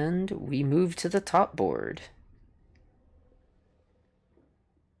 And we move to the top board.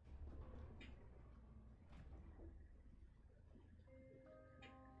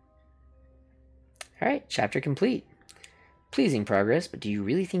 Alright, chapter complete. Pleasing progress, but do you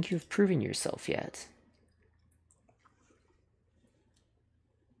really think you've proven yourself yet?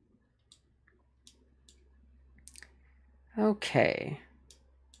 Okay.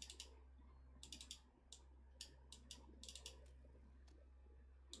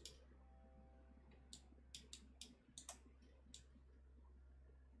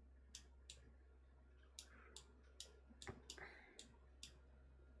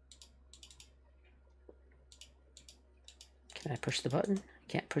 Can I push the button?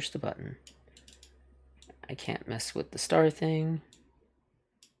 I can't push the button. I can't mess with the star thing.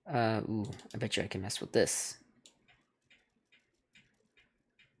 Ooh, I bet you I can mess with this.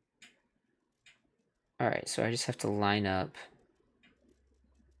 Alright, so I just have to line up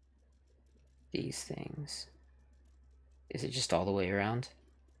these things. Is it just all the way around?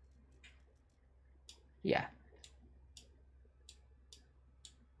 Yeah.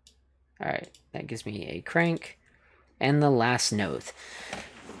 Alright, that gives me a crank. And the last note.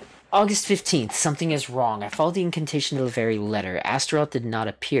 August 15th, something is wrong. I followed the incantation to the very letter. Astaroth did not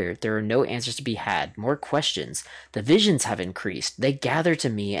appear. There are no answers to be had. More questions. The visions have increased. They gather to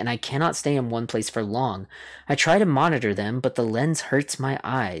me, and I cannot stay in one place for long. I try to monitor them, but the lens hurts my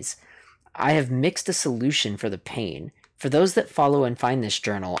eyes. I have mixed a solution for the pain. For those that follow and find this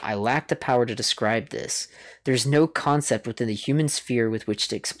journal, I lack the power to describe this. There's no concept within the human sphere with which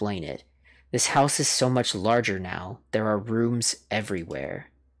to explain it. This house is so much larger now. There are rooms everywhere.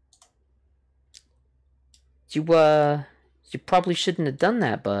 You probably shouldn't have done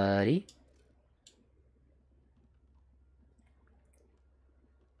that, buddy.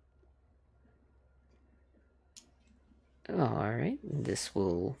 Alright, this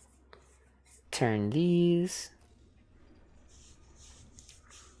will turn these.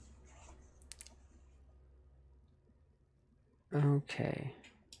 Okay.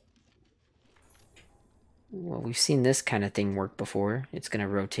 Well, we've seen this kind of thing work before. It's going to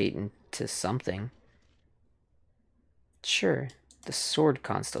rotate into something. Sure, the sword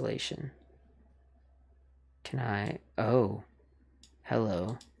constellation. Can I... Oh.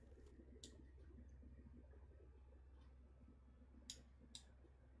 Hello.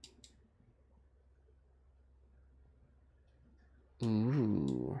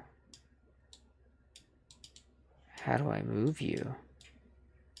 Ooh. How do I move you?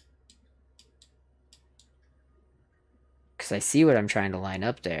 Because I see what I'm trying to line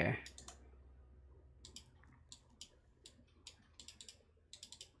up there.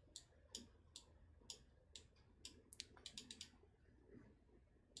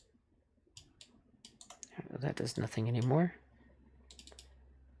 That does nothing anymore.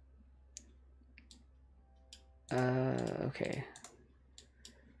 Okay.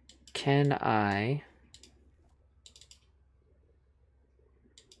 Can I...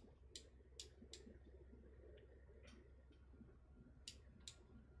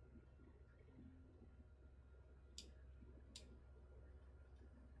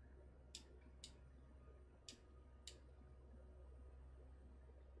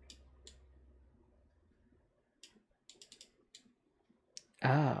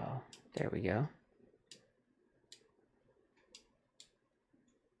 Oh, there we go.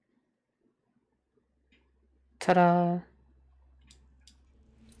 Ta-da!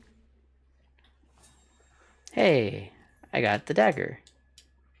 Hey, I got the dagger.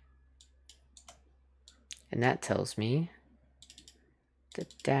 And that tells me the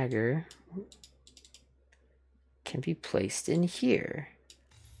dagger can be placed in here.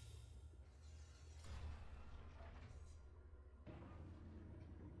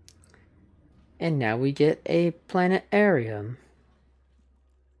 And now we get a planetarium.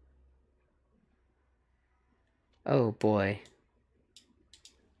 Oh boy.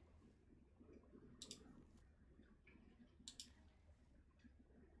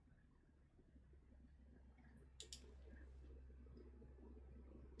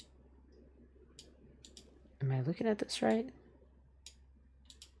 I looking at this right?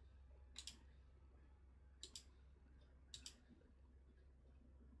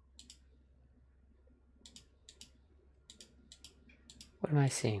 What am I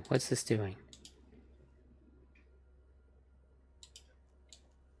seeing? What's this doing?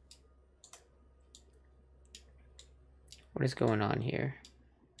 What is going on here?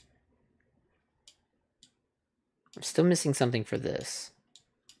 I'm still missing something for this.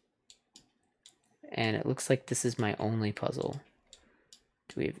 And it looks like this is my only puzzle.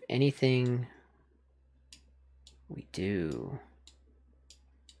 Do we have anything? We do.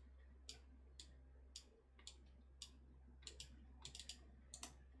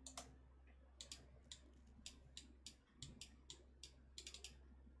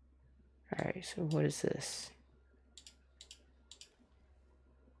 Alright, so what is this?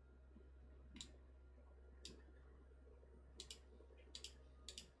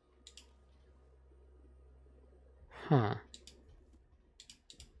 Huh.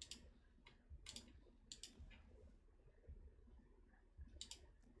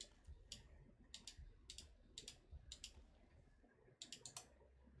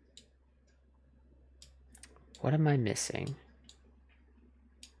 What am I missing?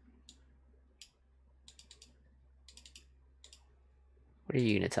 What are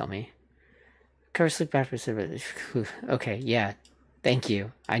you gonna tell me? Cover sleep backwards. Okay, yeah. Thank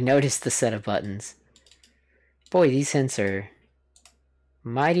you. I noticed the set of buttons. Boy, these hints are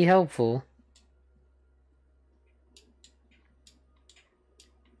mighty helpful.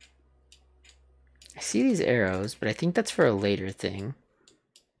 I see these arrows, but I think that's for a later thing.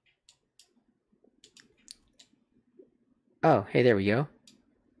 Oh, hey, there we go.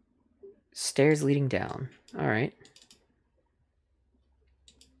 Stairs leading down. Alright.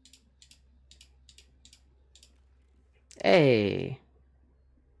 Hey!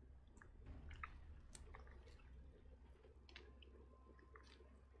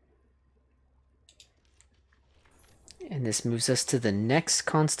 And this moves us to the next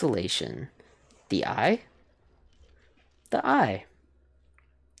constellation. The Eye? The Eye.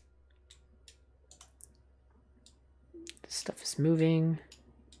 This stuff is moving.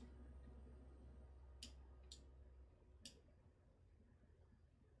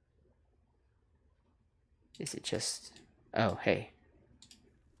 Is it just... Oh, hey.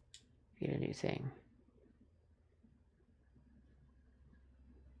 Get a new thing.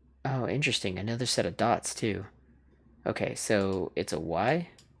 Oh, interesting. Another set of dots, too. Okay, so it's a Y?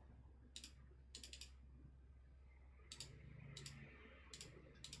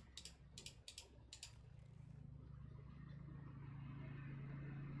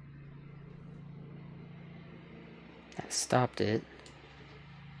 That stopped it.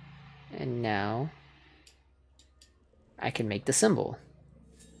 And now I can make the symbol.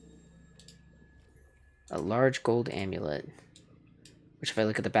 A large gold amulet. Which if I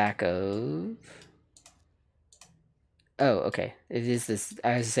look at the back of... Oh, okay. It is this...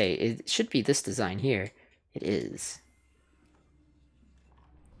 I was to say, it should be this design here. It is.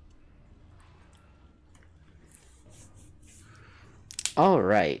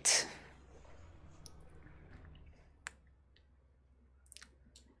 Alright.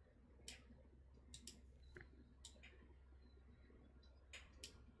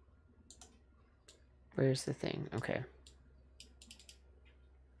 Where's the thing? Okay.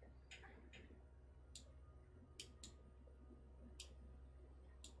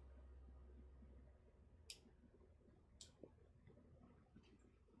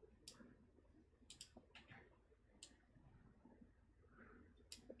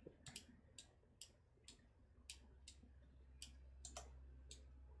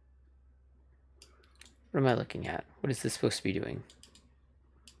 What am I looking at? What is this supposed to be doing?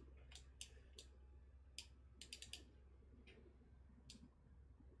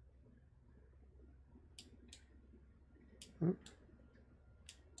 Not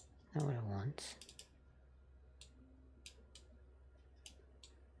what I want.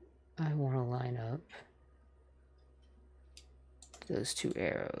 I want to line up those two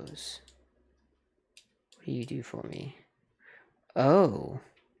arrows. What do you do for me? Oh.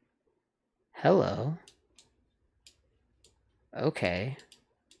 Hello. Okay.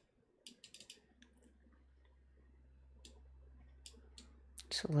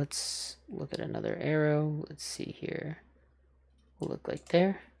 So let's look at another arrow. Let's see here. Will look like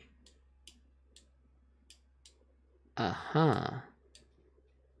there. Uh-huh.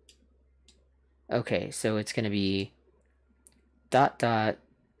 Okay, so it's going to be dot, dot,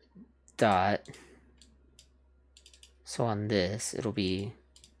 dot. So on this, it'll be...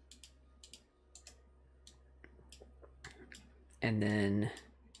 And then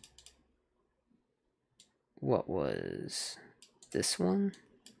what was this one?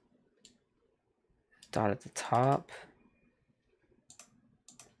 Dot at the top.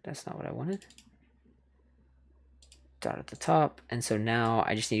 That's not what I wanted. Dot at the top. And so now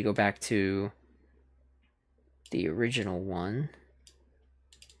I just need to go back to the original one.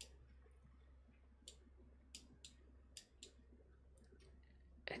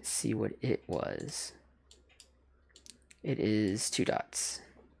 And see what it was. It is 2 dots.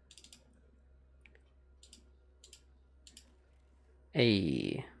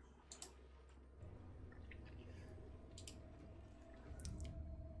 A.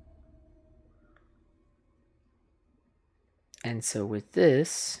 And so with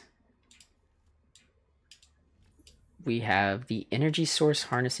this, we have the energy source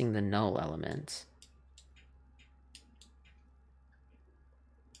harnessing the null element.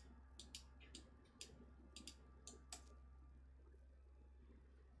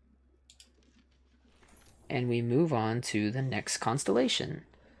 And we move on to the next constellation.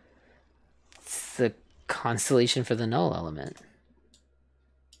 It's the constellation for the null element.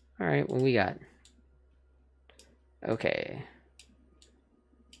 All right, what we got? Okay.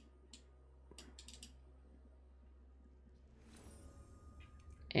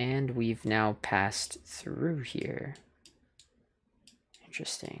 And we've now passed through here.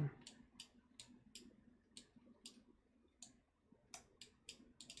 Interesting.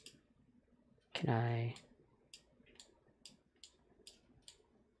 Can I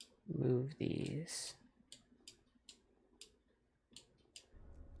move these?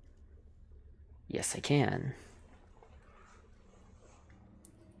 Yes, I can.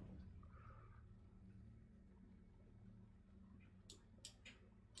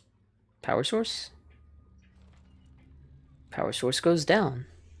 Power source? Power source goes down.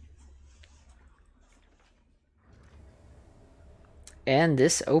 And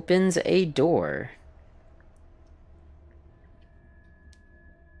this opens a door.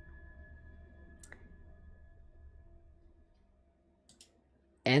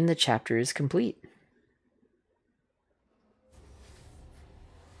 And the chapter is complete.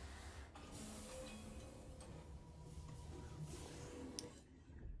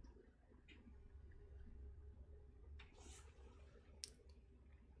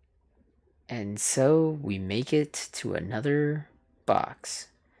 And so we make it to another box.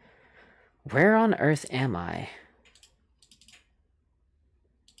 Where on earth am I?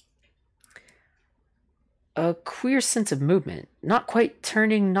 A queer sense of movement. Not quite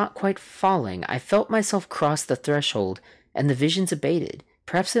turning, not quite falling. I felt myself cross the threshold, and the visions abated.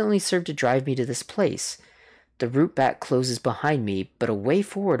 Perhaps they only served to drive me to this place. The route back closes behind me, but a way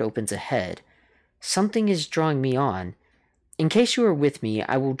forward opens ahead. Something is drawing me on. In case you are with me,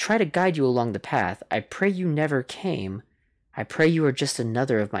 I will try to guide you along the path. I pray you never came. I pray you are just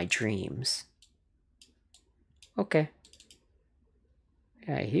another of my dreams. Okay.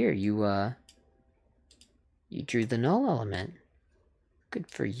 Yeah, I hear you, you drew the null element. Good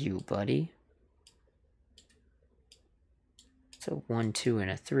for you, buddy. So 1, 2,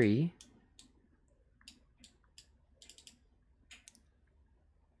 and a 3.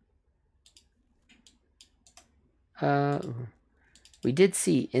 We did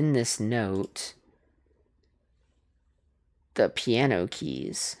see in this note the piano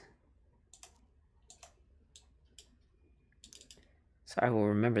keys. So I will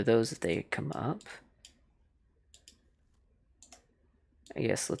remember those if they come up. I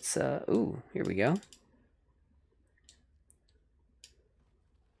guess let's, ooh, here we go.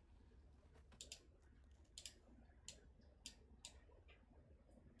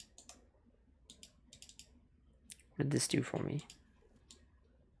 What did this do for me?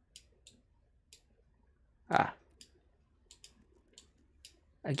 Ah.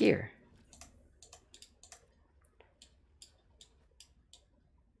 A gear.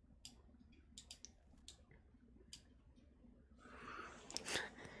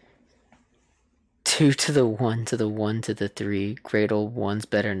 Two to the 1 to the 1 to the 3. Great old ones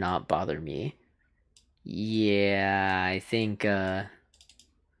better not bother me. Yeah, I think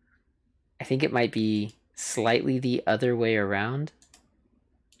it might be slightly the other way around.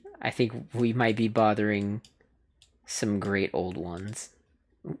 I think we might be bothering some great old ones.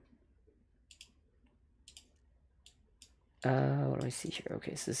 What do I see here?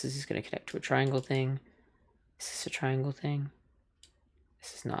 Okay, so this is just going to connect to a triangle thing. Is this a triangle thing?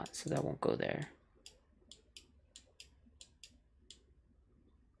 This is not, so that won't go there.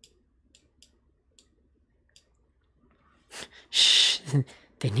 Shh,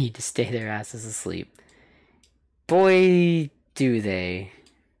 they need to stay their asses asleep. Boy, do they.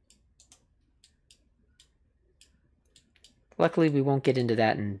 Luckily, we won't get into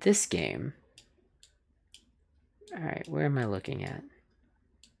that in this game. Alright, where am I looking at?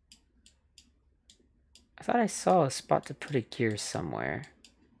 I thought I saw a spot to put a gear somewhere.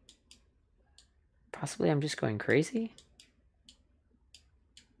 Possibly I'm just going crazy?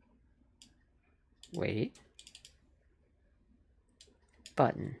 Wait.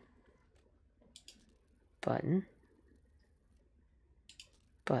 Button. Button.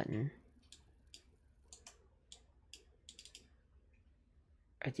 Button.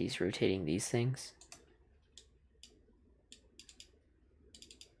 Are these rotating these things?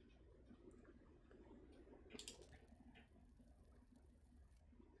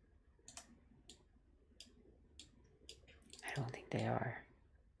 I don't think they are.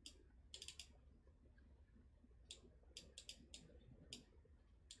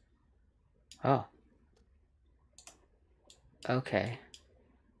 Oh. Okay.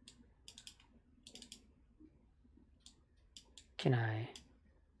 Can I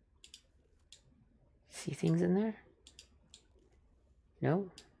see things in there? No?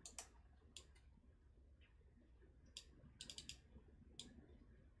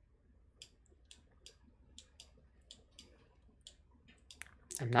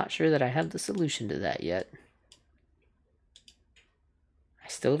 I'm not sure that I have the solution to that yet. I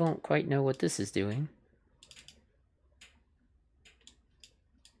still don't quite know what this is doing.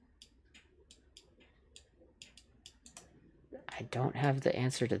 I don't have the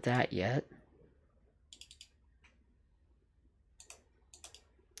answer to that yet.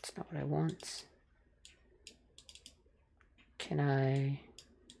 It's not what I want. Can I...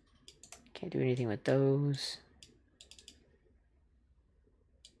 Can't do anything with those.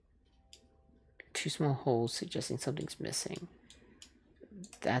 Two small holes suggesting something's missing.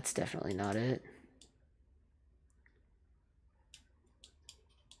 That's definitely not it.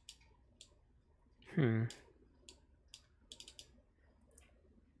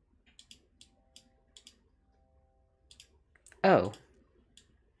 Oh.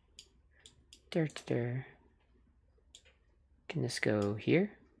 Can this go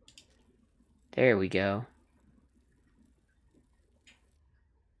here? There we go.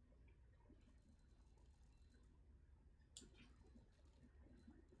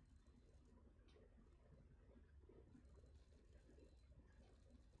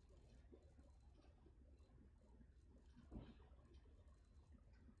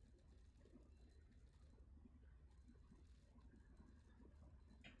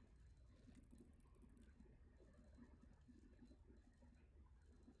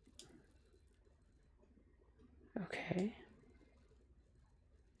 Okay.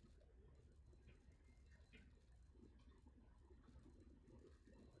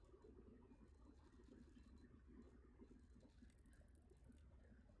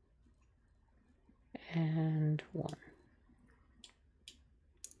 And one.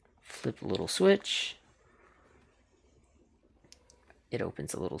 Flip a little switch. It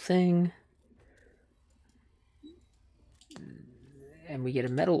opens a little thing. And we get a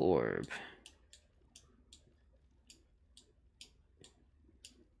metal orb.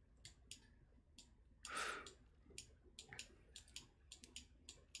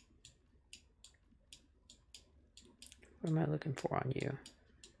 What am I looking for on you?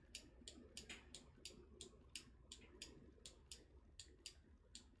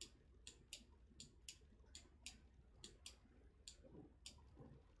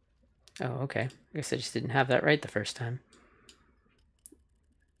 Oh, okay. I guess I just didn't have that right the first time.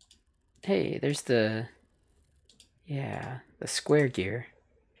 Hey, there's the... Yeah, the square gear.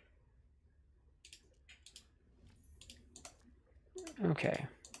 Okay.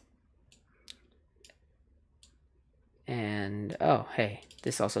 And, oh, hey,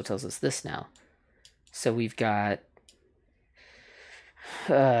 this also tells us this now. So we've got...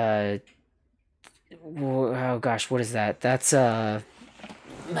 oh gosh, what is that? That's a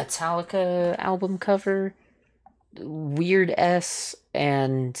Metallica album cover, Weird S,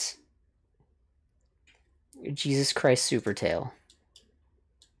 and Jesus Christ Supertale.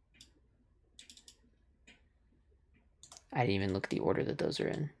 I didn't even look at the order that those are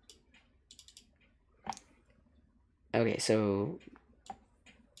in. Okay, so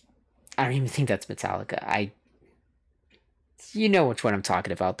I don't even think that's Metallica. You know which one I'm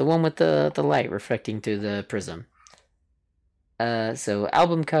talking about. The one with the light reflecting through the prism. So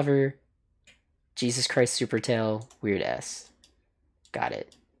album cover, Jesus Christ Supertale, Weird S. Got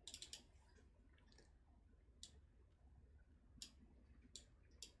it.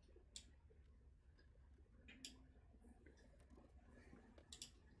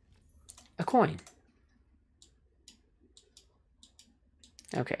 A coin.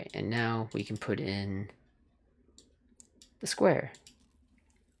 Okay, and now we can put in the square.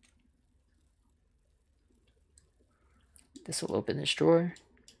 This will open this drawer.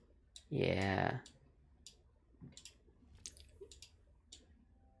 Yeah.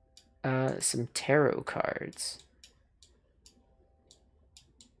 Some tarot cards.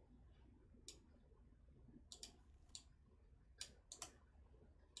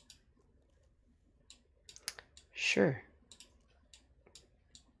 Sure.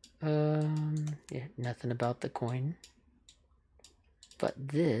 Yeah, nothing about the coin. But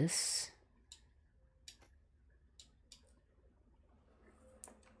this...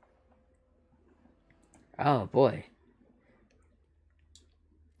 Oh, boy.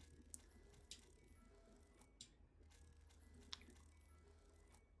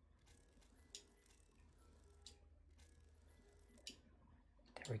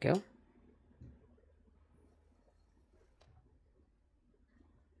 There we go.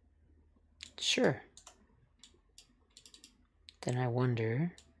 Sure. Then I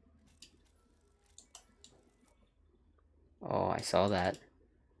wonder... Oh, I saw that.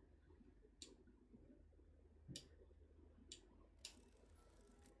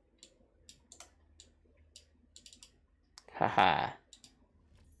 Haha.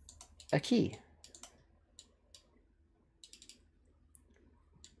 A key.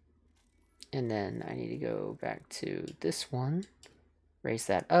 And then I need to go back to this one. Raise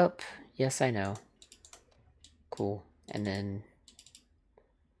that up. Yes, I know. Cool. And then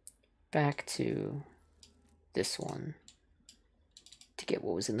back to this one to get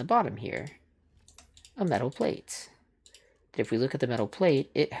what was in the bottom here. A metal plate. If we look at the metal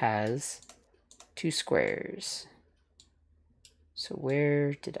plate, it has 2 squares. So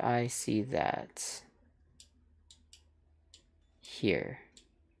where did I see that? Here.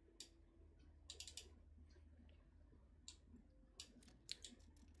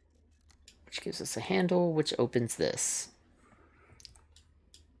 Which gives us a handle, which opens this.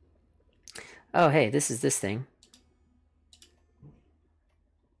 Oh, hey, this is this thing.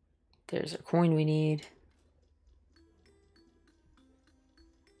 There's our coin we need.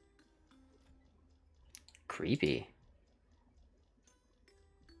 Creepy.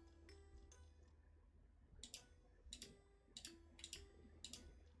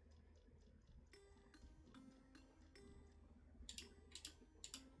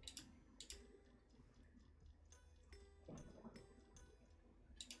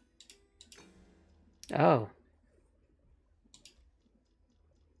 Oh.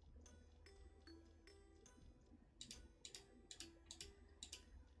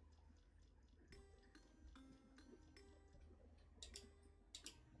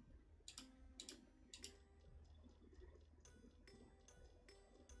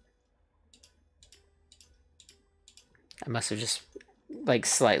 I must have just, like,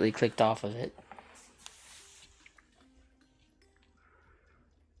 slightly clicked off of it.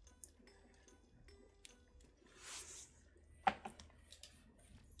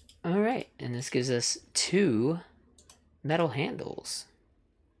 Alright, and this gives us 2 metal handles.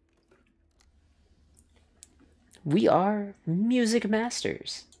 We are music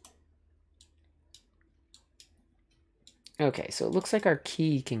masters. Okay, so it looks like our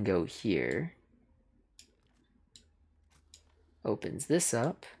key can go here. Opens this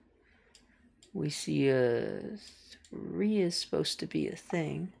up. We see a 3 is supposed to be a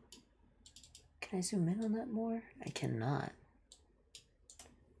thing. Can I zoom in on that more? I cannot.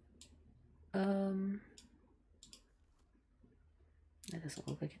 That doesn't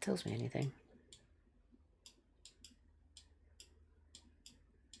look like it tells me anything.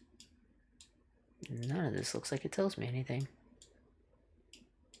 None of this looks like it tells me anything.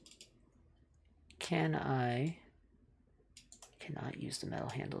 Can I... Cannot use the metal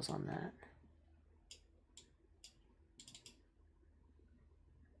handles on that.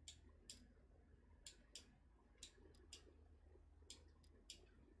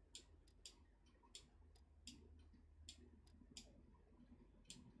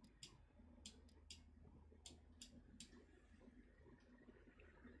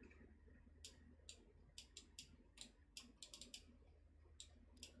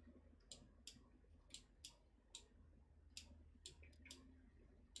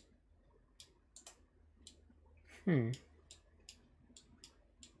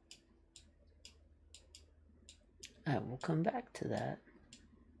 I will come back to that.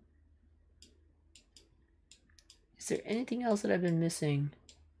 Is there anything else that I've been missing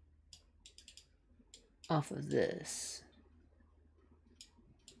off of this?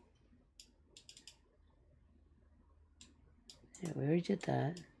 Yeah, we already did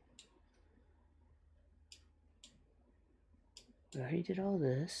that. We already did all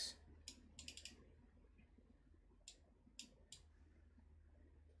this.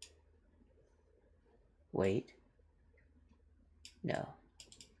 Wait. No.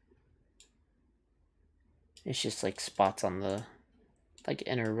 It's just like spots on the like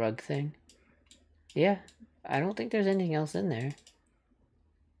inner rug thing. Yeah, I don't think there's anything else in there.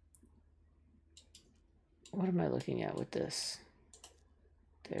 What am I looking at with this?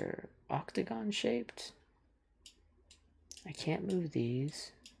 They're octagon shaped. I can't move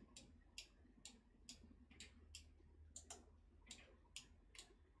these.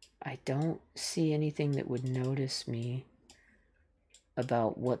 I don't see anything that would notice me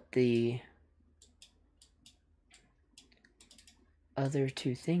about what the other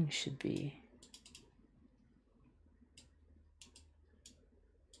two things should be.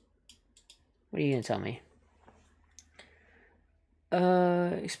 What are you gonna tell me?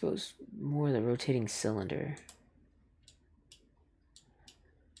 Expose more of the rotating cylinder.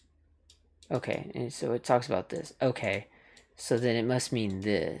 Okay, and so it talks about this. Okay, so then it must mean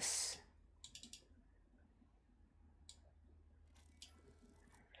this.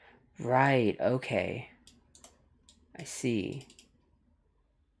 Right, okay. I see.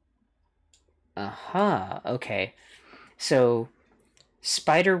 Okay. So,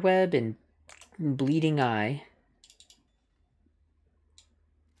 spider web and bleeding eye.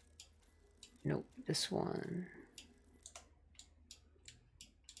 Nope, this one.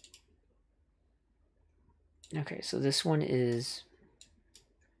 Okay, so this one is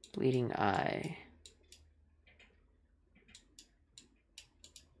bleeding eye.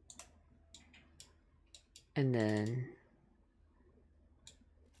 And then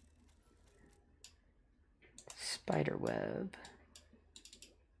spider web.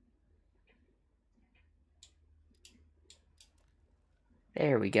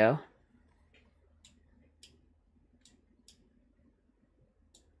 There we go.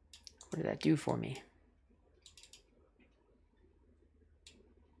 What did that do for me?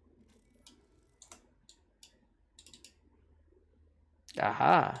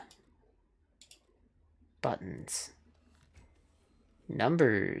 Aha. Buttons.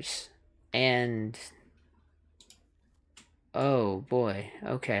 Numbers. And... oh boy,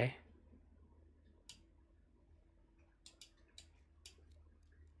 okay.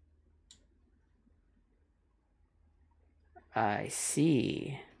 I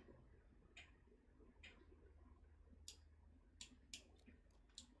see.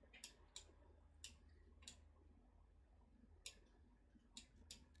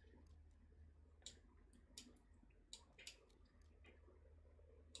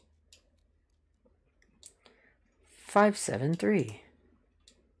 Five, 7, 3.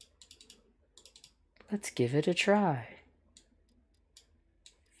 Let's give it a try.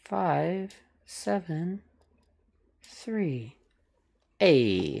 5, 7, 3.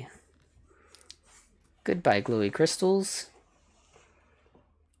 Hey. Goodbye, glowy crystals.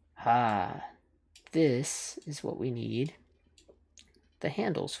 Ah, this is what we need the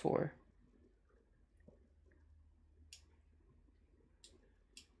handles for.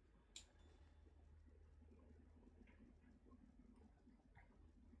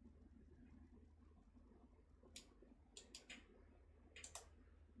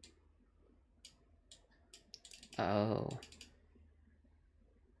 Oh.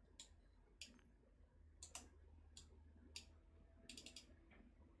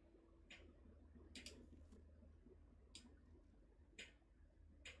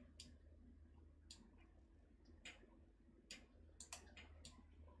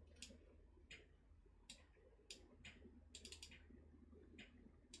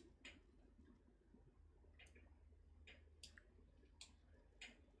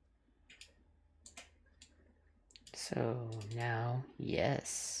 So now,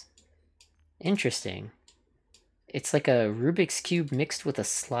 yes. Interesting. It's like a Rubik's Cube mixed with a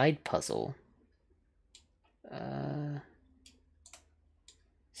slide puzzle. Does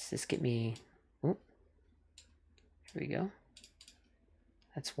this get me... oh, here we go.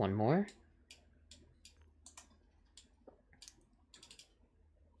 That's one more.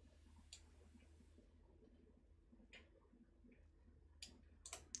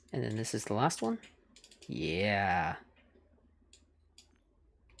 And then this is the last one. Yeah.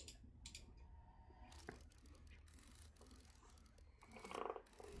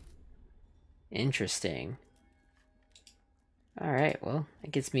 Interesting. Alright, well,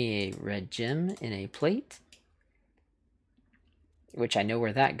 it gets me a red gem in a plate. Which I know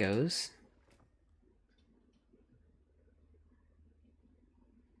where that goes.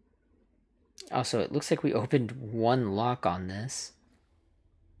 Also, it looks like we opened one lock on this.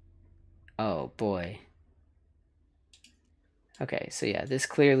 Oh, boy. Okay, so yeah, this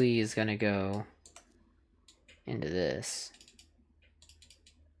clearly is gonna go into this.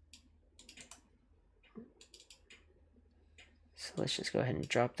 So let's just go ahead and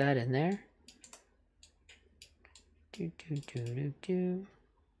drop that in there.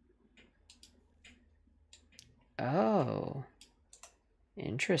 Oh,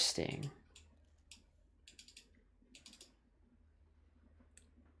 interesting.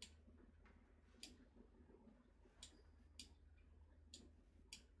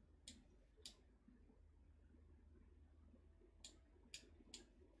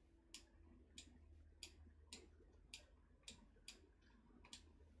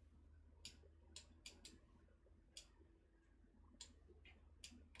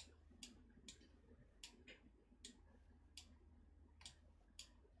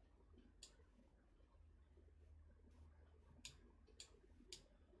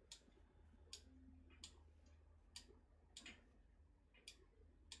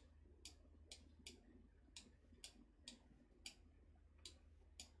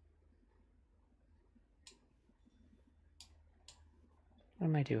 What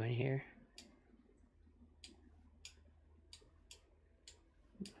am I doing here?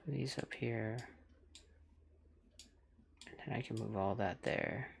 Move these up here. And then I can move all that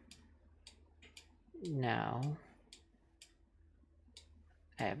there. Now,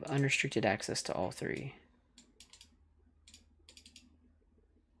 I have unrestricted access to all three.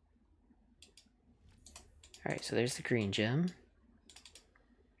 Alright, so there's the green gem.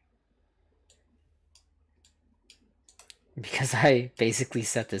 Because I basically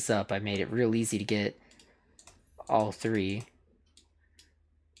set this up, I made it real easy to get all three.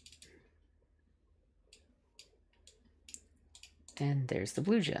 And there's the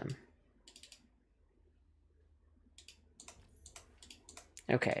blue gem.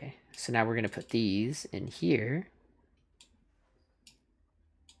 Okay, so now we're going to put these in here.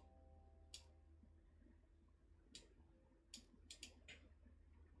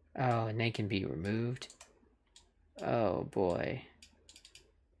 Oh, and they can be removed. Oh boy.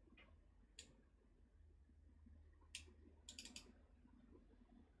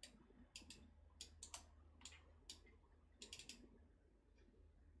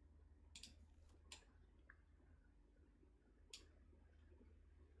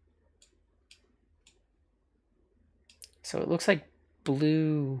 So it looks like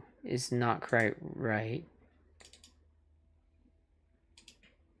blue is not quite right.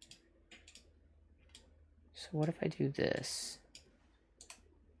 So what if I do this?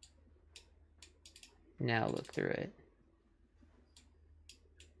 Now look through it.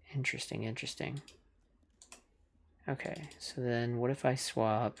 Interesting, interesting. Okay, so then what if I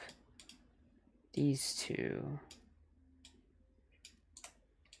swap these two?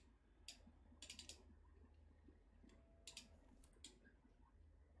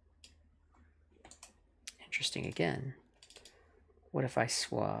 Interesting again. What if I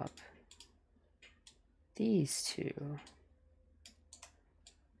swap these two?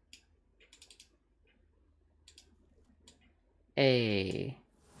 A.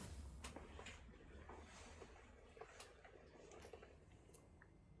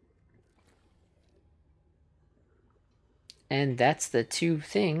 And that's the two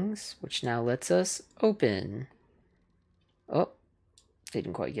things, which now lets us open. Oh,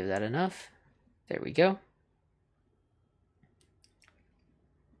 didn't quite give that enough. There we go.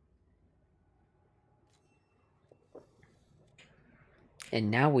 And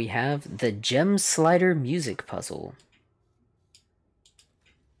now we have the Gem Slider music puzzle.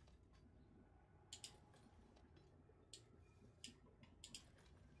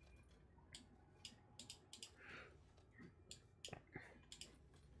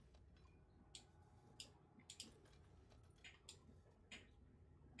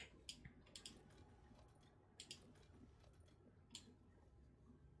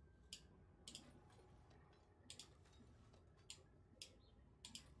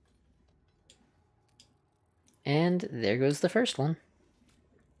 And there goes the first one.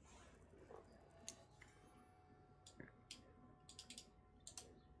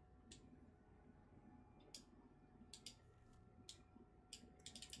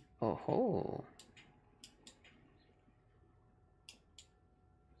 Oh ho.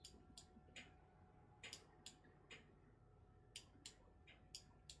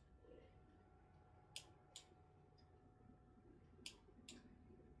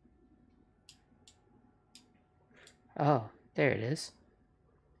 Oh, there it is.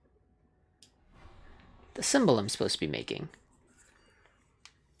 The symbol I'm supposed to be making.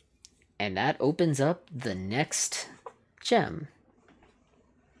 And that opens up the next gem.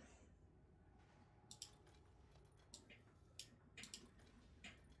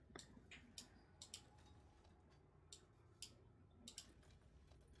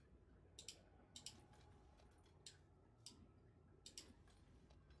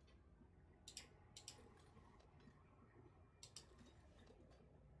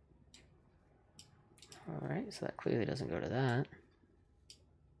 so that clearly doesn't go to that.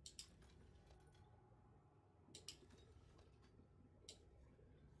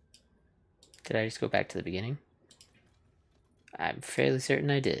 Did I just go back to the beginning? I'm fairly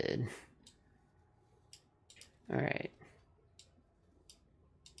certain I did. Alright.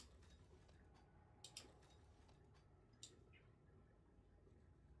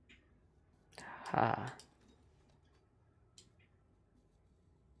 Ha.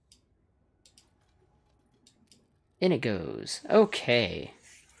 In it goes. Okay.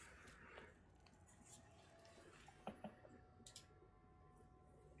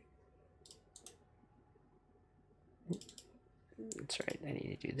 That's right, I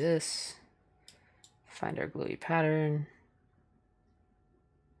need to do this. Find our glowy pattern.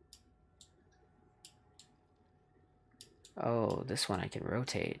 Oh, this one I can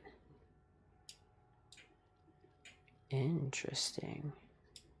rotate. Interesting.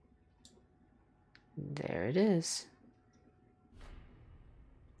 There it is.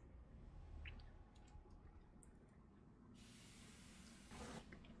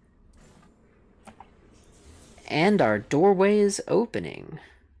 And our doorway is opening.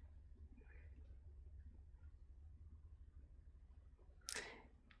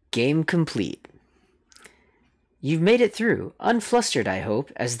 Game complete. You've made it through, unflustered, I hope,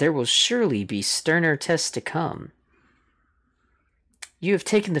 as there will surely be sterner tests to come. You have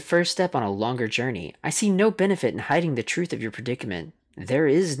taken the first step on a longer journey. I see no benefit in hiding the truth of your predicament. There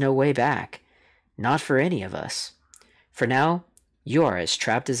is no way back. Not for any of us. For now, you are as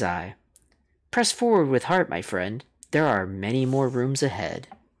trapped as I. Press forward with heart, my friend. There are many more rooms ahead.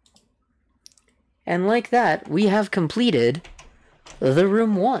 And like that, we have completed the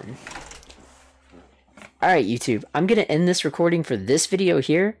room 1. Alright, YouTube, I'm going to end this recording for this video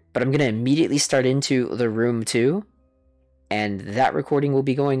here, but I'm going to immediately start into the room 2. And that recording will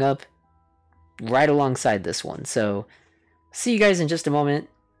be going up right alongside this one. So, see you guys in just a moment.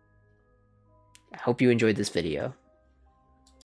 I hope you enjoyed this video.